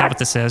 Is that what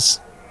this is?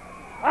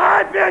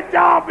 I've been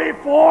down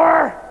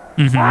before.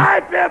 Mm-hmm.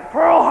 I've been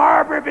Pearl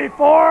Harbor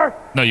before.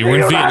 No, you were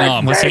in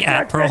Vietnam. Was he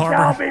at Pearl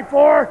Harbor?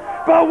 Before,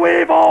 but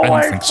we've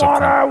always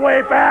fought our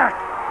way back.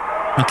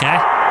 Okay.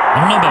 I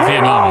don't know about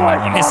Vietnam on that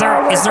one.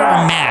 Is there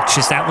a match?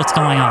 Is that what's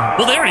going on?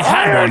 Well, they already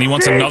had one. He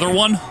wants another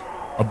one?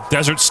 A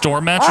Desert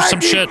Storm match or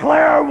some shit?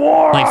 Declare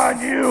war like on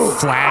you.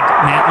 Flag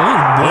match.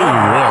 Ooh,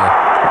 war.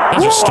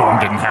 Desert Storm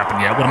didn't happen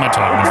yet. What am I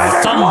talking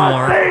about? Thumb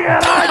war.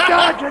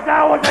 Since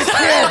I was a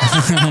kid.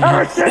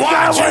 Ever since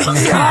I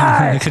was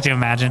behind. Could you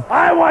imagine?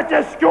 I went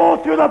to school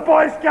through the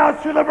Boy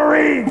Scouts, through the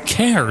Marines. Who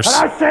cares? And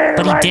I'm saying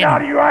it right now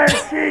to you, Iron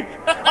Sheik.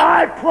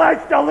 I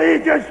pledged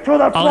allegiance to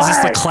the flag. Oh, is this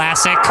the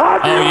classic?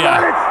 Of the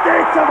United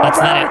States of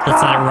America.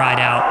 Let's let it ride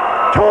out.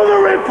 To the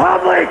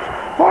republic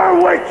for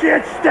which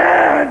it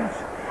stands.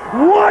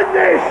 One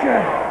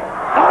nation,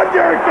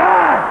 under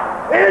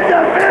God,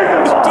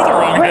 indivisible,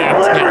 with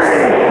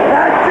liberty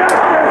and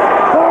justice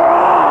for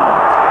all.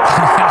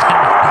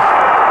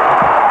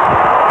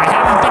 I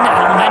haven't been to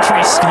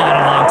elementary school in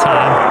a long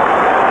time,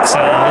 so,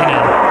 you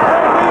know.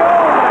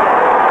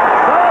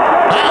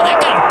 Wow,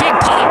 that got a big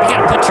pop. You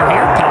gotta put your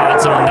ear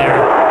pods on there.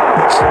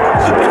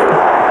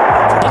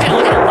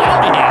 Look how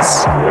loud it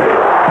is.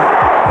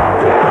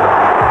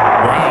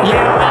 Wow.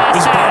 Yeah,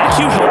 was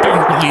Barbecue helping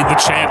lead the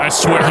chant? I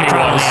swear he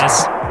was.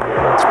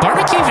 Is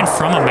Barbecue even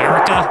from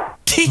America?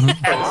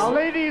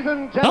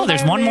 Oh,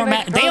 there's one more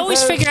match. They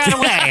always figure out a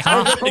way,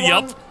 huh?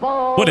 Yup.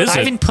 What is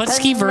Ivan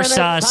Putski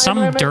versus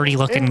some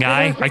dirty-looking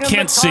guy. I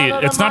can't see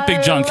it. It's not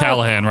Big John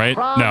Callahan, right?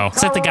 No.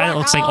 Is that the guy that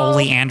looks like Ole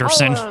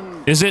Anderson?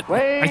 Is it?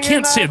 I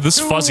can't see it. This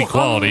fuzzy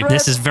quality.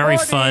 This is very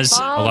fuzz.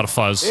 A lot of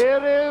fuzz.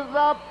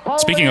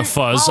 Speaking of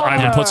fuzz,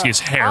 Ivan Putski's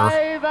hair.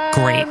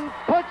 Great.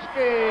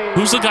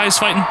 Who's the guy who's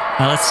fighting?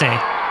 Let's see.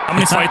 How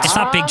many fights? It's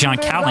not Big John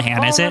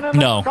Callahan, is it?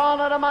 No.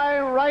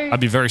 I'd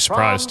be very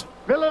surprised.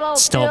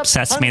 Still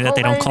upsets me that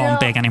they don't call him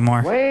Big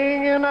anymore.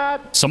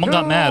 Someone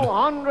got mad.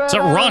 Is that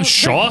Ron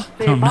Shaw?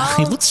 I don't know.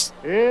 He looks...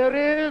 It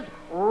is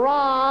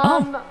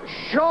Ron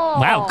Shaw.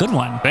 Wow, good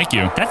one. Thank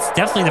you. That's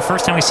definitely the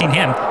first time we've seen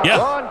him.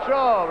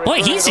 Yeah.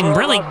 Boy, he's in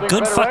really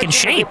good fucking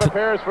shape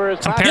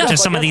compared to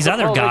some of these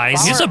other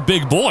guys. He's a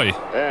big boy.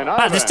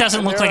 Wow, this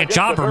doesn't look like a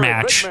jobber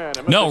match.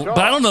 No, but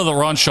I don't know that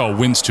Ron Shaw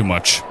wins too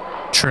much.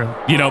 True.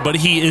 You know, but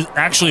he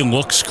actually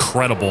looks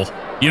credible.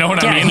 You know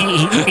what I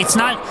mean? It's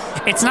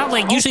not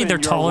like usually they're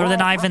taller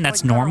than Ivan.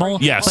 That's normal.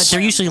 Yes. But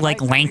they're usually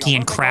like lanky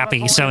and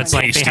crappy. So it's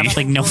like they have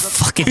like no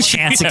fucking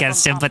chance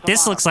against him. But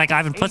this looks like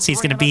Ivan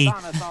Putski's going to be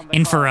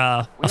in for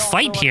a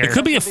fight here. It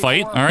could be a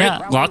fight. All right.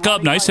 Yeah. Lock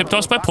up. Nice hip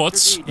toss by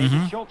Putz.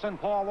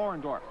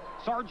 Mm-hmm.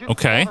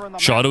 Okay.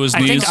 Shaw to his I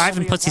knees. think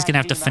Ivan Putski's going to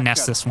have to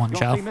finesse this one,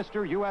 Joe.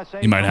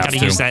 You might have to.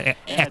 Use that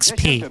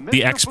XP.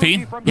 The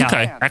XP? Yeah.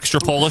 Okay. Extra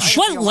Polish.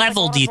 What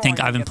level do you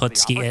think Ivan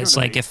Putski is?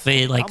 Like if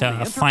they like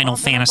a Final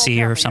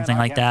Fantasy or something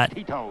like that?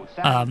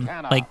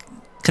 Like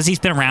because he's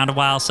been around a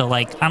while, so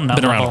like I don't know.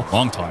 Been around a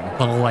long time.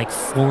 Level like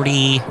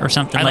 40 or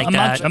something like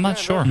that. I'm not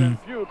sure.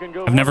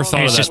 I've never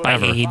thought of that just by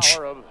ever. age.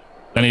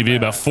 Then he'd be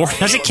about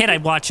 40. As a kid,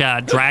 I'd watch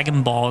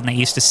Dragon Ball, and they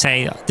used to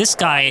say, this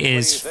guy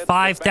is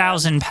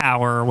 5,000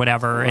 power or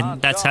whatever,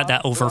 and that's how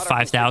that over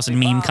 5,000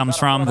 meme comes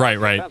from.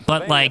 Right.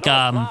 But, like,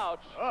 I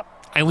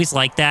always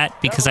liked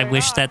that because I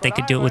wish that they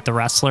could do it with the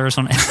wrestlers.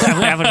 When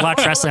I would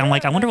watch wrestling, I'm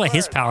like, I wonder what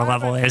his power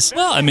level is.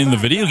 Well, I mean, the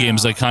video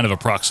games, they kind of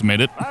approximate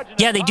it.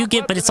 Yeah, they do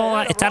but it's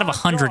out of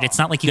 100. It's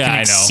not like you can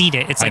exceed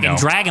it. It's like in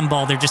Dragon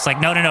Ball, they're just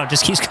like, no, it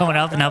just keeps going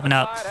up and up and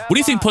up. What do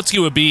you think Putski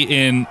would be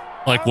in...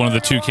 like one of the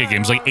 2K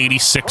games, like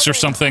 86 or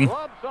something?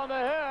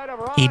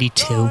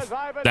 82.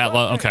 That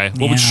low? Okay.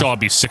 What would Shaw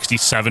be,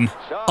 67?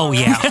 Oh,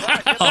 yeah.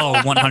 Oh,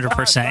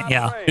 100%,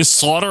 yeah. Is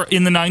Slaughter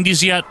in the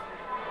 90s yet?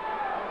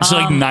 Is it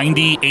like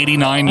 90,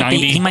 89,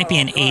 90? He might be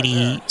an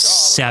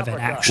 87,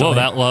 actually. Whoa,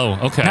 that low.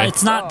 Okay. No,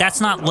 it's not.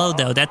 That's not low,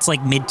 though. That's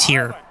like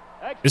mid-tier.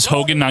 Is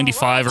Hogan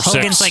 95 or 6?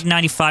 Hogan's like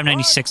 95,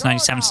 96,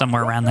 97,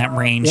 somewhere around that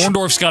range.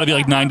 Orndorff's got to be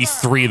like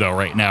 93 though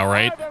right now,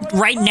 right?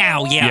 Right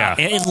now, yeah.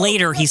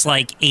 Later, he's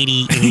like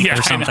 88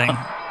 or something.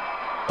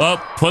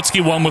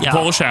 Putski won with the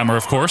Polish Hammer,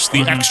 of course.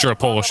 The extra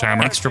Polish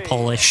Hammer. Extra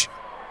Polish.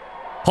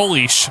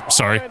 Polish,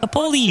 sorry. The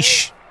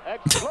Polish.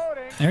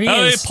 There he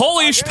is.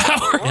 Polish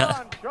power.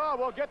 Yeah.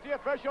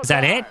 Is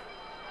that it?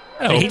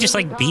 Oh. He just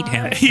like beat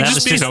him. He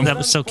just beat him. That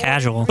was so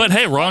casual. But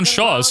hey, Ron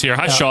Shaw is here.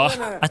 Hi, Shaw.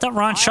 I thought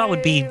Ron Shaw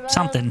would be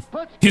something.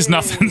 He's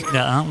nothing.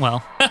 Yeah,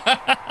 well.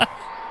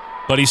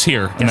 But he's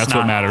here, and that's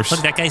what matters.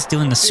 Look, that guy's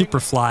doing the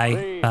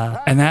Superfly.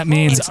 And that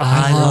means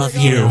I love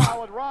you.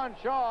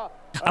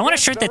 I want a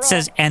shirt that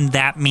says "and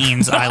that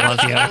means I love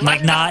you."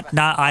 Like not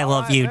I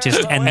love you,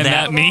 just and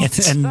that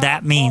means and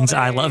that means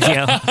I love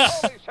you.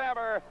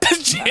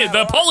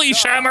 The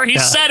Polish Hammer, he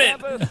said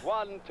it.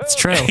 It's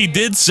true. He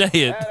did say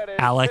it.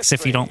 Alex,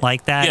 if you don't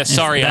like that. Yeah,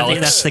 sorry, Alex.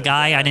 That's the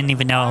guy. I didn't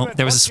even know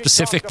there was a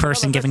specific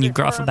person giving you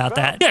gruff about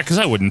that. Yeah, because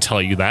I wouldn't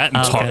tell you that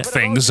and talk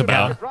things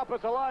about.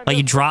 But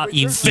you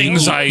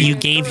things you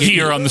gave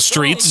here on the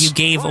streets. You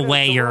gave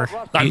away your.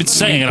 I've been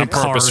saying it on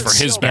purpose cards.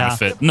 for his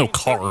benefit. Yeah. No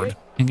card.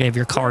 You gave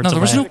your cards. No,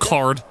 there was away. no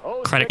card.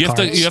 Credit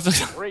cards. You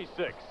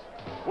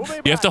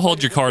have to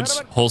hold your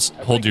cards.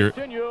 Hold your.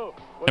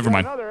 Never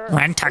mind.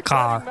 Rent a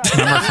car.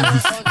 Remember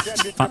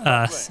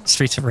from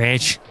Streets of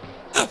Rage?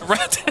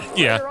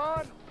 Yeah.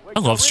 I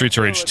love Streets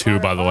of Rage 2,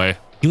 by the way.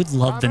 You would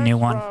love the new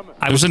one.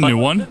 There's a new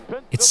one?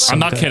 It's so I'm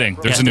not good. kidding.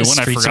 There's a new one.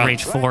 I forgot. Streets of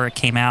Rage 4, it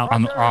came out.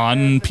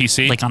 On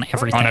PC? Like on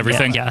everything. On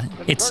everything? Yeah.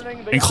 It's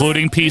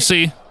including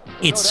PC?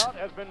 It's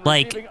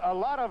like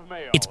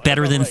it's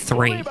better than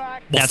 3.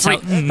 That's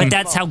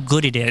how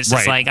good it is. Right.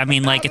 It's like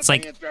it's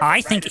like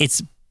I think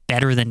it's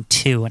better than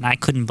 2, and I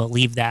couldn't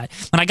believe that.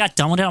 When I got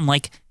done with it, I'm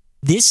like,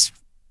 this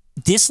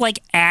like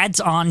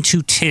adds on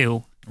to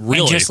 2.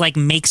 Really? And just like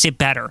makes it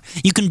better.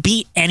 You can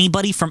beat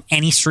anybody from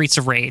any Streets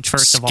of Rage,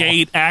 first of all.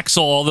 Skate,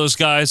 Axel, all those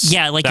guys.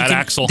 Yeah, like that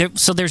Axel.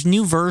 So there's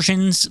new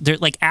versions. There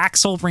like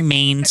Axel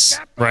remains.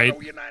 Right.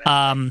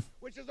 I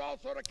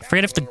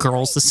forget if the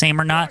girl's the same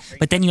or not,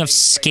 but then you have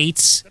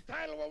Skate's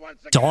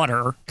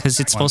daughter, because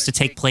it's supposed to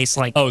take place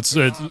like it's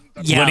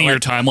linear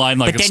timeline,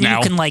 like but it's then now.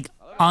 You can like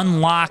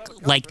unlock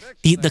like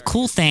the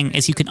cool thing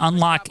is you can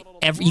unlock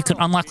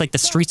like the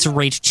Streets of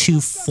Rage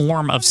 2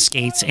 form of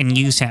Skates and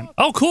use him.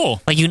 Oh,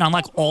 cool! Like you can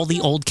unlock all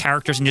the old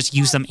characters and just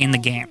use them in the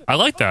game. I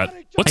like that.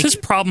 What's his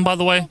problem, by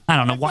the way? I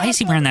don't know. Why is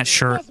he wearing that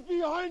shirt?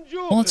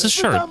 Well, it's his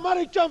shirt.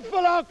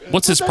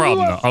 What's his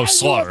problem, though? Oh,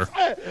 Slaughter.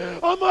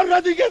 I'm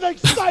already getting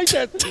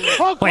excited.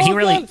 Wait, he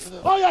really?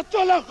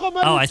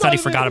 Oh, I thought he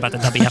forgot about the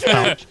WF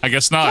belt. I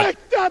guess not.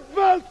 Take that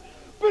belt.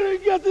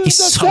 He's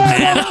so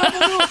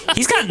mad.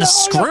 He's gotten the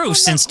screw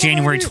since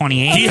January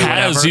 28th. He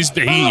has.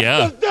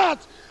 Yeah.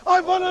 I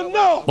want to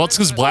know. Well, it's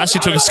because Blassie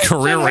took his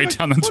career right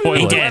down the toilet.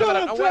 He did. Wait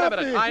a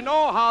minute. I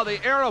know how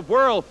the Arab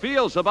world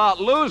feels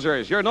about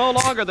losers. You're no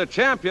longer the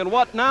champion.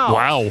 What now?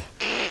 Wow.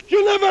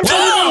 You never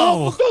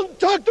know. Don't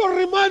talk to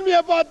remind me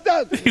about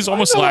that. He's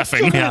almost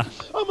laughing. Yeah.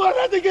 I'm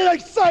already getting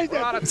excited.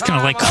 He's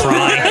gonna like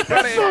cry.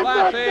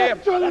 Man,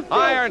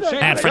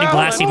 Freddie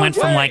Blassie went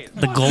from like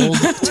the gold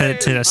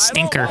to a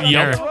stinker.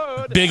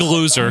 Yep. Big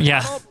loser.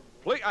 Yeah.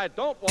 Can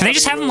they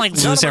just have him like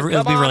lose? It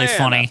would be really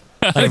funny.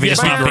 Like if he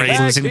just not big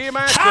losing.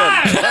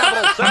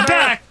 Hi! I'm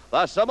back.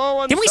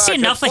 Didn't we see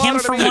enough of him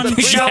for one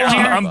show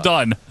here? I'm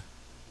done.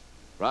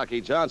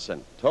 Rocky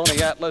Johnson, Tony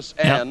Atlas,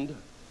 and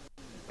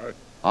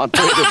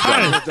Andre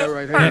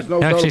There's no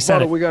doubt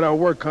about it. We got our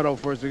work cut out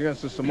for us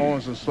against the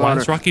Samoans and Slaughter.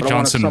 Why is Rocky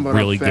Johnson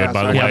really good,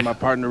 by the way? My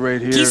partner right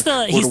here. He's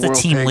the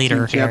team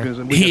leader here.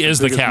 He is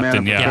the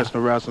captain, yeah.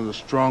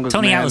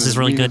 Tony Atlas is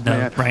really good,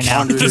 though, right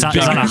now. He's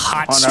on a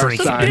hot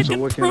streak.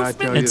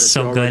 It's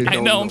so good. I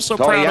know, I'm so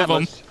proud of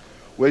him.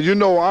 Well, you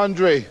know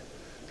Andre,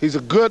 he's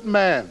a good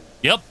man.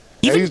 Yep.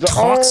 He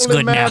talks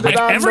good now. Like,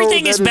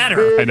 everything is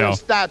better. I know.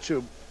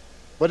 Statue.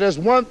 But there's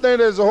one thing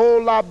that's a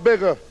whole lot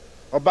bigger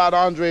about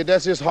Andre.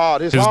 That's his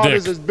heart. His heart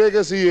is as big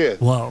as he is.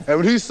 Whoa. And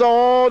when he saw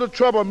all the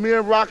trouble me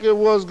and Rocky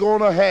was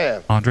going to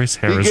have. Andre's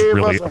hair is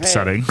really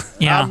upsetting.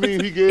 Yeah. I mean,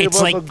 he gave it's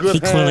us like a good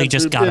he clearly hand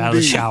just got out of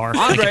the shower.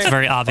 Like, it's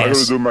very I'm obvious.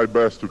 going to do my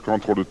best to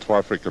control the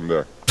traffic in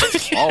there.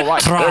 All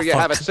right, there you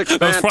have it.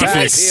 6-man Did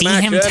we see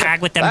him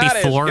tag with them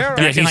before?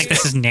 Do you feel like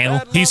this is new?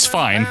 He's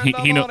fine.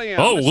 He know.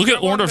 Oh, look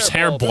at Orndorff's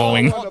hair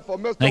blowing.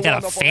 They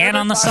got a fan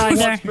on the side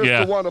there?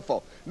 Yeah.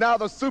 Wonderful. Now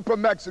the Super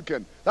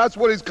Mexican. That's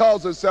what he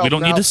calls himself. We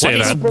don't need to say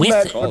that. What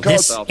is with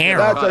this hair?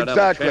 That's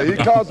exactly.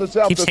 He calls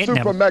himself the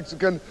Super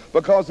Mexican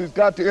because he's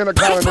got the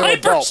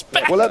Intercontinental belt.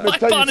 Well, let me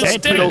tell you something,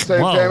 Tito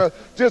Santana.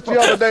 Just the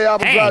other day, I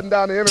was riding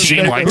down the interstate.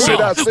 Who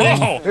did I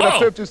see in a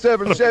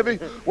 57 Chevy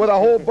with a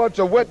whole bunch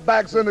of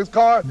wetbacks in his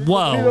car?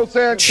 Whoa.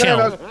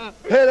 Chill.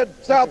 Headed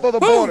south of the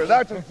border.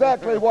 That's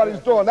exactly what he's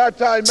doing. That's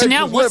how he makes So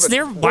now his what's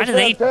living. their? Why do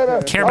they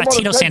care about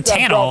Tito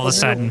Santana all of a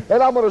sudden?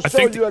 And I'm going to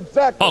show you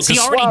exactly. Is he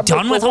already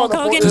done with Hulk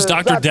Hogan? Because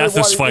Dr. Death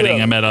is fighting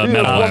him at a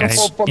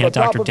Metal. Yeah,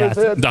 Dr. Death.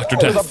 Dr.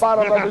 Death.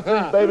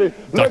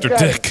 Dr.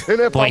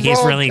 Dick. Boy,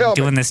 he's really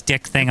doing this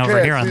dick thing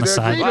over here on the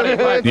side.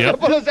 Yep.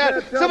 What is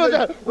that?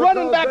 Someone's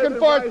running back and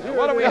forth.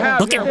 What do we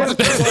have? Look at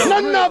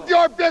None of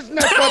your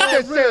business what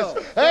this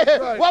is.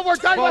 Hey, what we're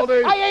talking about,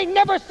 I ain't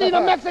never seen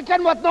a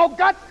Mexican with no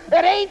guts.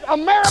 It ain't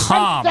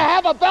American to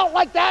have a belt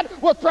like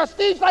that with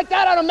prestige like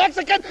that on a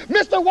Mexican.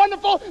 Mr.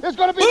 Wonderful is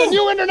going to be the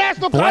new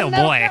international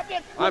continental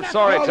champion. I'm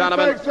sorry,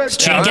 gentlemen.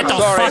 Gene, get the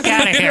fuck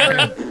out of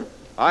here.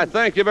 I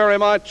thank you very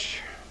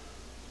much.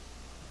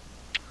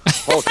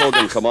 Hulk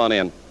Hogan, come on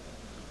in.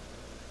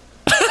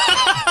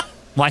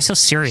 Why so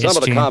serious, Some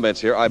of the Gene? comments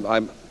here,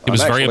 He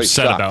was very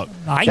upset shocked. about.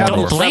 I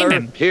don't blame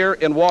him. Here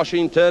in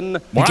Washington,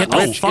 Get the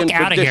rich fuck in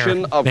out of here,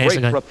 tradition of great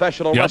basically.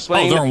 professional Yep.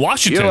 wrestling. Oh, they're in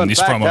Washington, You, in these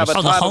fact, promos. have a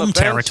Oh, the title home defense.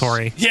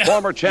 territory. Yeah,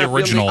 Former the champion,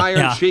 original. the Iron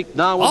Yeah. Sheik,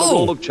 now with the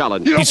role of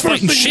challenge. He's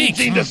fighting Sheik.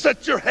 to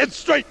set your head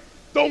straight.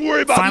 Don't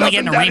worry about Finally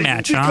nothing, getting a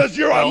Daddy, rematch, huh? because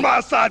you're on my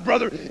side,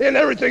 brother, and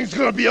everything's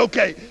gonna be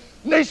okay.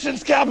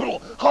 Nation's capital,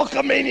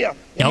 Hulkamania,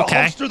 and the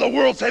Okay. host of the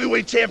world's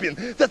heavyweight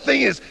champion. The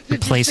thing is, did you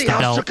Replace see the how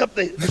belt. shook up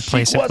the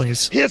Replace Sheik it, was?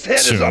 please. His head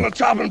is Soon. on a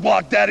chopping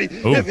block, Daddy.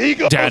 Ooh, if he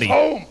goes Daddy.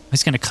 home,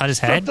 He's going to cut his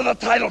straight head? to the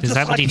title, Is just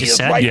that what like he just is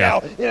said? right Yeah.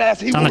 now, and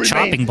as he It's on will the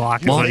remain, chopping block,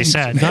 is you'll what he receive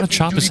said. Gotta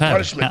chop his heavy head.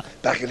 punishment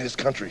back in his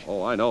country.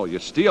 Oh, I know. You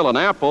steal an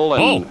apple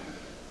and... Oh.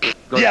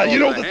 Yeah, you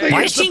know the thing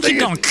Why is, does the he keep thing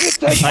going is, it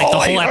takes like the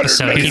all whole 800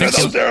 episode? million He of thinks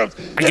those Arabs.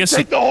 I guess It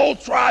takes the whole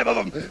tribe of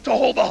them to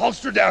hold the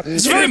Hulkster down.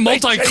 It's a very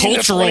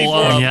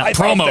multicultural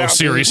promo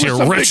series here,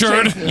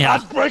 Richard. Yeah.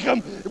 I'd break them,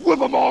 whip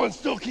them all, and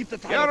still keep the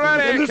title. Get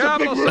ready, And there's a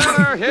big Capital rumor.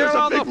 Center, here There's a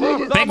on big the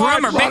rumor. Big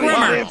rumor, big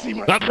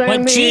rumor.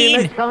 But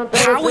Gene,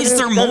 how is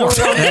there more?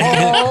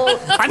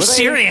 I'm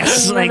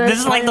serious. Like, this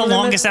is like the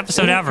longest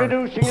episode ever.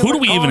 Who do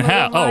we even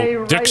have?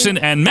 Oh, Dixon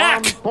and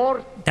Mac.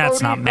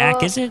 That's not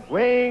Mac, is it?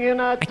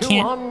 I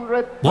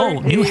can't. Whoa,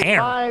 new hair.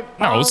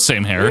 No, it's the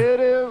same hair.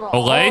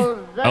 Olay?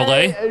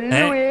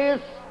 Hey.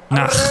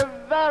 Nah.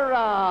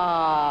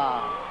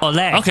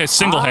 Olay. Okay,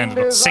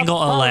 single-handed. Single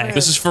Olay.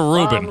 This is for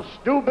Ruben.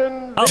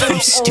 Oh, from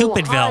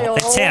Stupidville.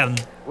 It's him.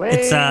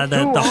 It's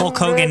the Hulk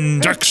Hogan,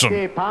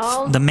 Dixon.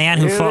 the man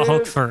who fought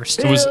Hulk first.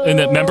 It was, and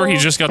remember, he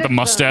just got the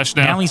mustache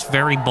now. Now he's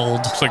very bold.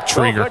 It's like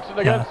Trigger.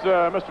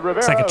 Yeah.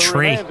 It's like a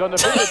tree.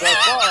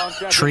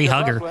 Tree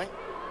hugger.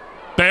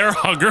 Bear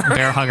Hugger.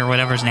 Bear hugger,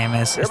 whatever his name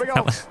is.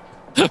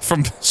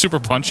 From Super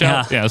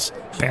Punch-Out? Yeah. Yes.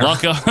 Bear.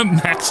 Luck,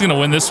 Mac's going to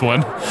win this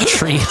one.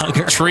 Tree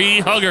hugger. Tree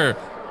Hugger.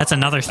 That's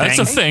another thing. That's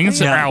a thing.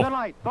 It's Yeah.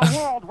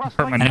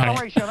 Hurt my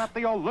neck.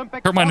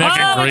 Hurt my neck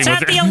Oh, agreeing it's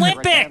with at the it.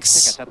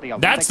 Olympics.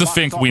 That's the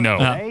Fink we know.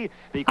 I'm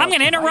going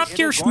to interrupt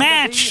your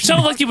match.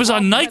 Sounded like he was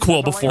on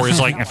NyQuil before. He's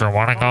like, if you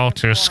want to go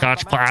to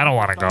Scotch Plaza, I don't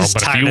want to go, He's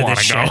but if tired you of want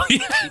this to go.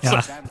 shit.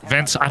 Yeah.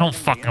 Vince, I don't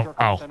fucking...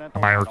 Oh,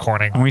 am I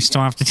recording? And we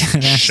still have to do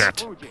this.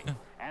 Shit.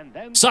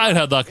 Side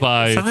headlock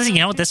by... So this, you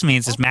know what this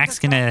means is Mac's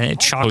going to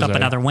chalk Jose. up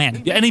another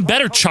win. Yeah, and he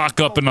better chalk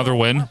up another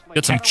win.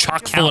 Get some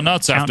chock full of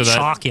nuts Count after that.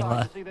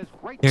 Chocula.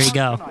 There you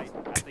go.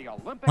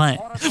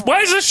 What?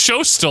 Why is this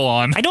show still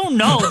on? I don't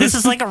know. This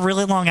is like a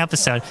really long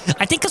episode.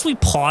 I think because we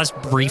paused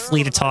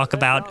briefly to talk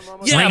about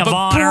Yeah, Ring of but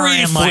Honor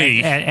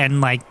briefly.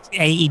 and like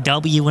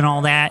AEW and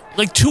all that.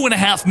 Like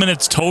 2.5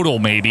 minutes total,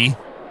 maybe.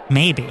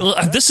 Maybe.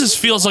 This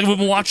feels like we've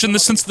been watching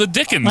this since the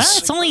Dickens. Well,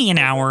 it's only an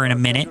hour and a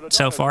minute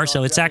so far,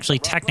 so it's actually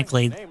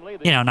technically,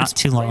 not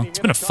too long. It's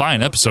been a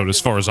fine episode as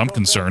far as I'm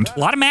concerned. A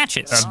lot of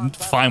matches. I'm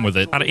fine with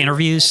it. A lot of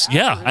interviews.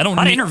 Yeah, I don't. A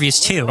lot of need-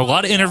 interviews too. A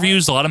lot of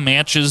interviews, a lot of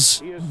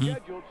matches.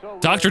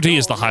 Dr. D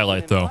is the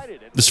highlight, though,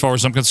 as far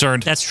as I'm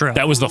concerned. That's true.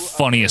 That was the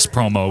funniest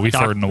promo we've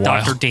heard in a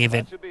while. Dr.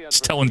 David.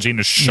 Just telling Gene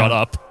to shut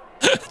up.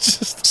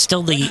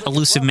 Still the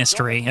elusive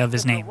mystery of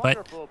his name,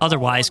 but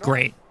otherwise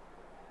great.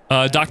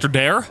 Dr.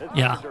 Dare?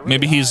 Yeah.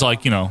 Maybe he's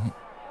like,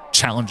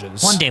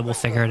 challenges. One day we'll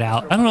figure it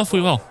out. I don't know if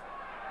we will.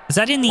 Is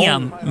that in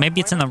the,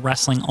 maybe it's in the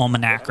Wrestling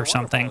Almanac or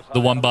something?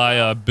 The one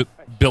by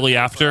Billy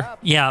After?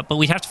 Yeah, but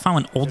we'd have to find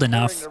one old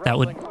enough that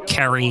would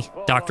carry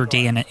Dr.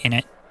 D in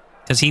it.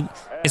 Because he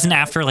isn't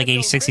after like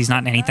 86, he's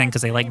not in anything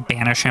because they like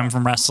banish him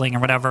from wrestling or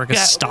whatever.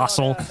 Because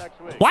Stossel.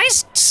 Why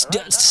does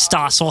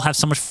Stossel have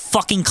so much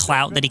fucking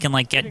clout that he can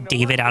like get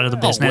David out of the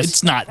business? Oh,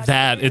 it's not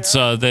that. It's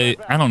I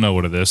don't know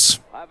what it is.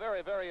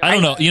 I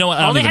don't know. You know what?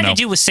 I All don't they even had know.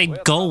 to do was say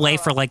go away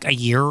for like a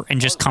year and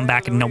just come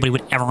back and nobody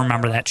would ever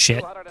remember that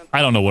shit.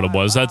 I don't know what it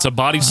was. That's a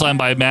body slam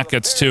by Mac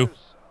gets two.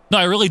 No,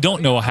 I really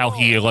don't know how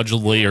he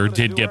allegedly or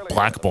did get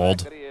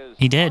blackballed.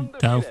 He did,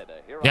 though.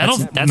 Yeah, I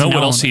don't know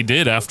what else he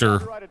did after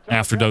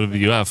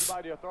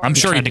WWF. I'm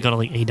sure he tried to go to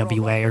like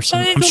AWA or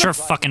something. I'm sure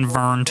fucking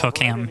Vern took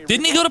him.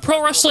 Didn't he go to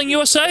Pro Wrestling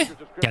USA?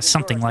 Yeah,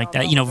 something like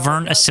that.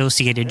 Vern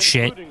associated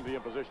shit.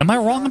 Am I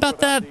wrong about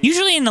that?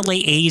 Usually in the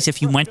late 80s,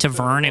 if you went to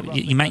Vern,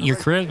 you meant your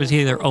career was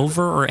either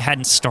over or it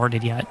hadn't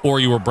started yet. Or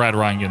you were Brad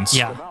Rheingans.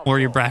 Yeah, or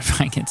you're Brad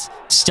Rheingans.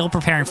 Still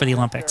preparing for the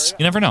Olympics.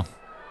 You never know.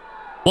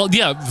 Well,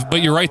 yeah,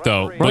 but you're right,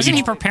 though. Wasn't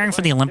he preparing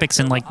for the Olympics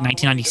in, like,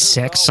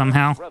 1996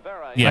 somehow?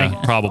 Yeah,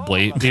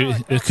 probably.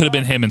 It could have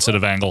been him instead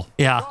of Angle.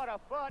 Yeah.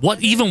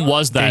 What even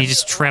was that? He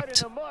just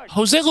tripped.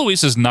 Jose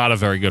Luis is not a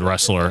very good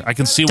wrestler. I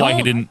can see why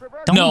he didn't.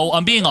 No,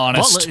 I'm being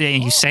honest. Well,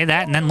 you say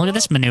that, and then look at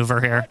this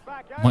maneuver here.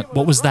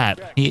 What was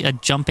that? A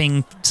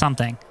jumping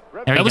something.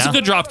 That was a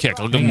good drop kick.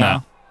 I'll give him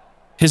that.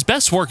 His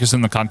best work is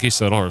in the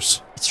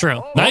Conquistadors. It's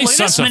true. Nice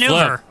sunset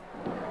maneuver.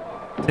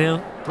 Flip.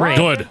 2, 3.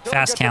 Good.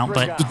 Fast count,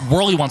 but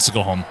Worley wants to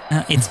go home.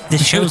 The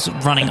show's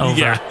running over.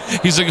 Yeah.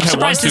 He's like,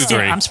 1, 2, 3.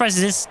 I'm surprised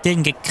this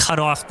didn't get cut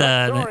off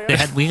the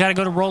head. We got to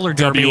go to roller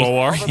derby.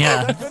 WOR.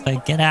 Yeah.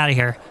 Like, get out of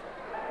here.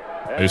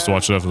 I used to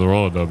watch it after the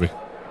roller derby.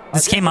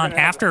 This came on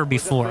after or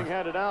before?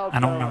 I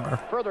don't remember.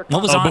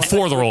 What was on?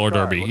 Before the roller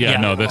derby. Yeah,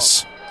 no,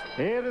 this.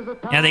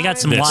 Yeah, they got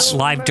some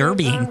live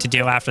derbying to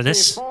do after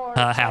this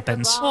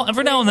happens. Well,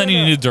 every now and then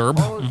you need a derb.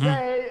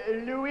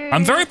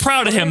 I'm very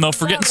proud of him, though,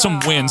 for getting some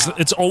wins.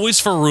 It's always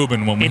for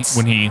Ruben when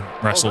he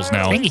wrestles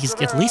now. I think he's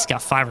at least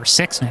got 5 or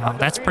 6 now.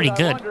 That's pretty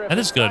good. That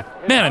is good.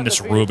 Man, I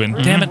miss Ruben.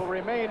 Damn it.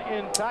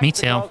 Me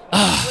too.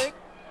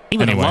 He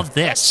would have loved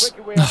this.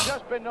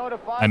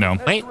 I know.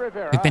 Wait,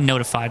 we've been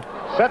notified.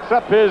 Sets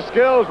up his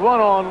skills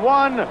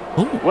one-on-one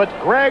with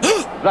Greg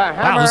the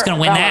Hammer. Wow, who's going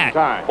to win that?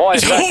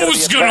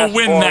 Who's going to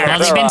win that? Well,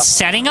 they've been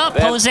setting up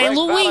Jose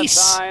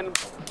Luis.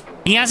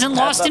 He hasn't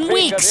lost in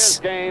weeks. He's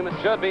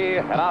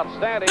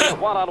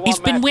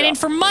been winning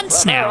for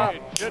months now.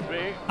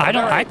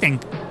 I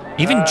think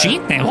even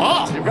Gene thinks,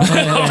 I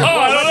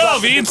don't know,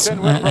 Vince.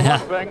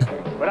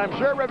 But I'm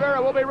sure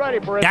Rivera will be ready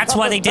for it. That's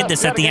why they did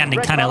this at the end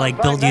to kind of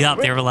like build you up.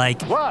 They were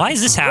like, why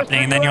is this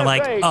happening? And then you're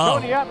like,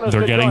 oh.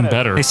 They're getting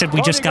better. They said,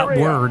 we just got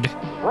word.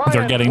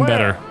 They're getting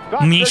better.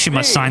 Misha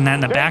must sign that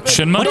in the back.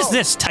 Shinma? What is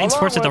this? Titan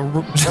Sports with the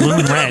blue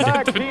and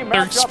red.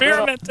 They're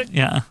experimenting.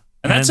 Yeah.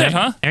 And that's it,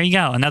 huh? There you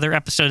go. Another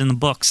episode in the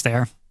books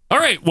there. All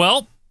right.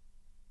 Well,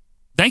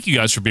 thank you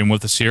guys for being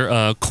with us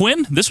here.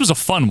 Quinn, this was a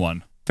fun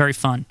one. Very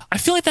fun. I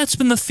feel like that's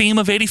been the theme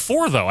of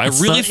 84, though.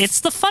 It's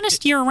the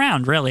funnest year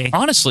around, really.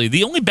 Honestly,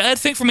 the only bad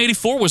thing from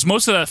 84 was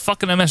most of that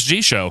fucking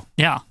MSG show.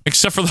 Yeah.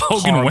 Except for the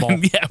Hogan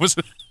win. Yeah, it was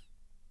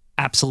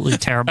absolutely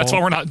terrible. That's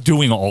why we're not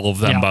doing all of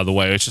them, by the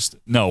way. It's just,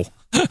 no.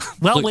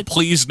 Well,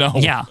 please, no.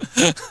 Yeah.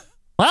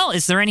 Well,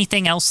 is there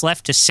anything else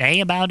left to say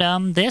about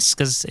this?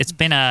 Because it's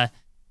been a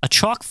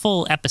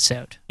chock-full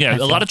episode. Yeah,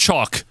 a lot of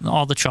chalk.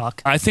 All the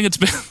chalk. I think it's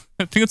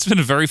been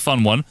a very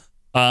fun one.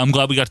 I'm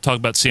glad we got to talk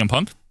about CM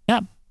Punk. Yeah.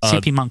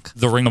 CP Monk.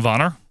 The Ring of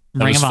Honor.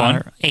 Ring of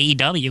Honor.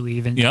 AEW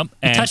even. Yep.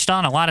 We touched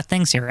on a lot of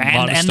things here.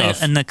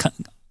 And the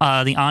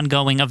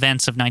ongoing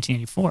events of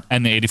 1984.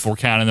 And the 84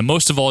 canon. And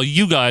most of all,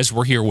 you guys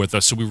were here with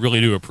us, so we really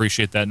do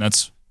appreciate that. And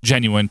that's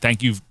genuine.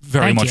 Thank you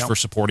very much for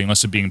supporting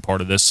us and being part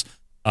of this.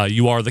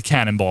 You are the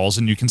Cannonballs,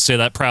 and you can say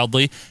that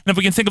proudly. And if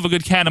we can think of a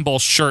good Cannonball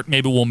shirt,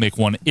 maybe we'll make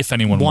one if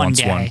anyone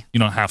wants one.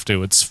 You don't have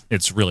to.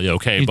 It's really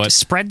okay. But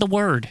spread the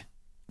word.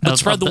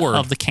 Let's spread the word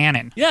of the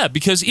canon. Yeah,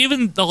 because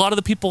even a lot of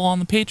the people on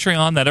the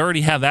Patreon that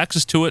already have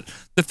access to it,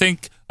 that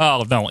think,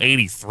 oh, no,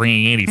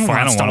 83, 84,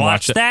 I don't want to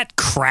watch that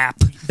crap.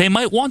 They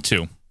might want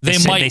to. They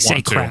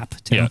say crap,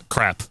 too. Yeah,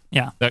 crap.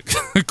 Yeah. That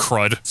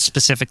crud.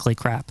 Specifically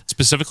crap.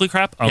 Specifically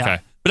crap? Okay. Yeah.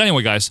 But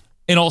anyway, guys,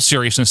 in all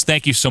seriousness,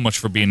 thank you so much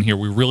for being here.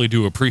 We really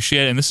do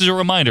appreciate it. And this is a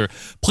reminder.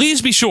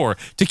 Please be sure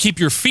to keep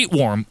your feet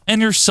warm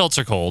and your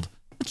seltzer cold.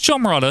 That's Joe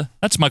Murata.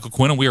 That's Michael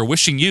Quinn, and we are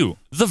wishing you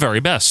the very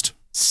best.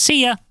 See ya.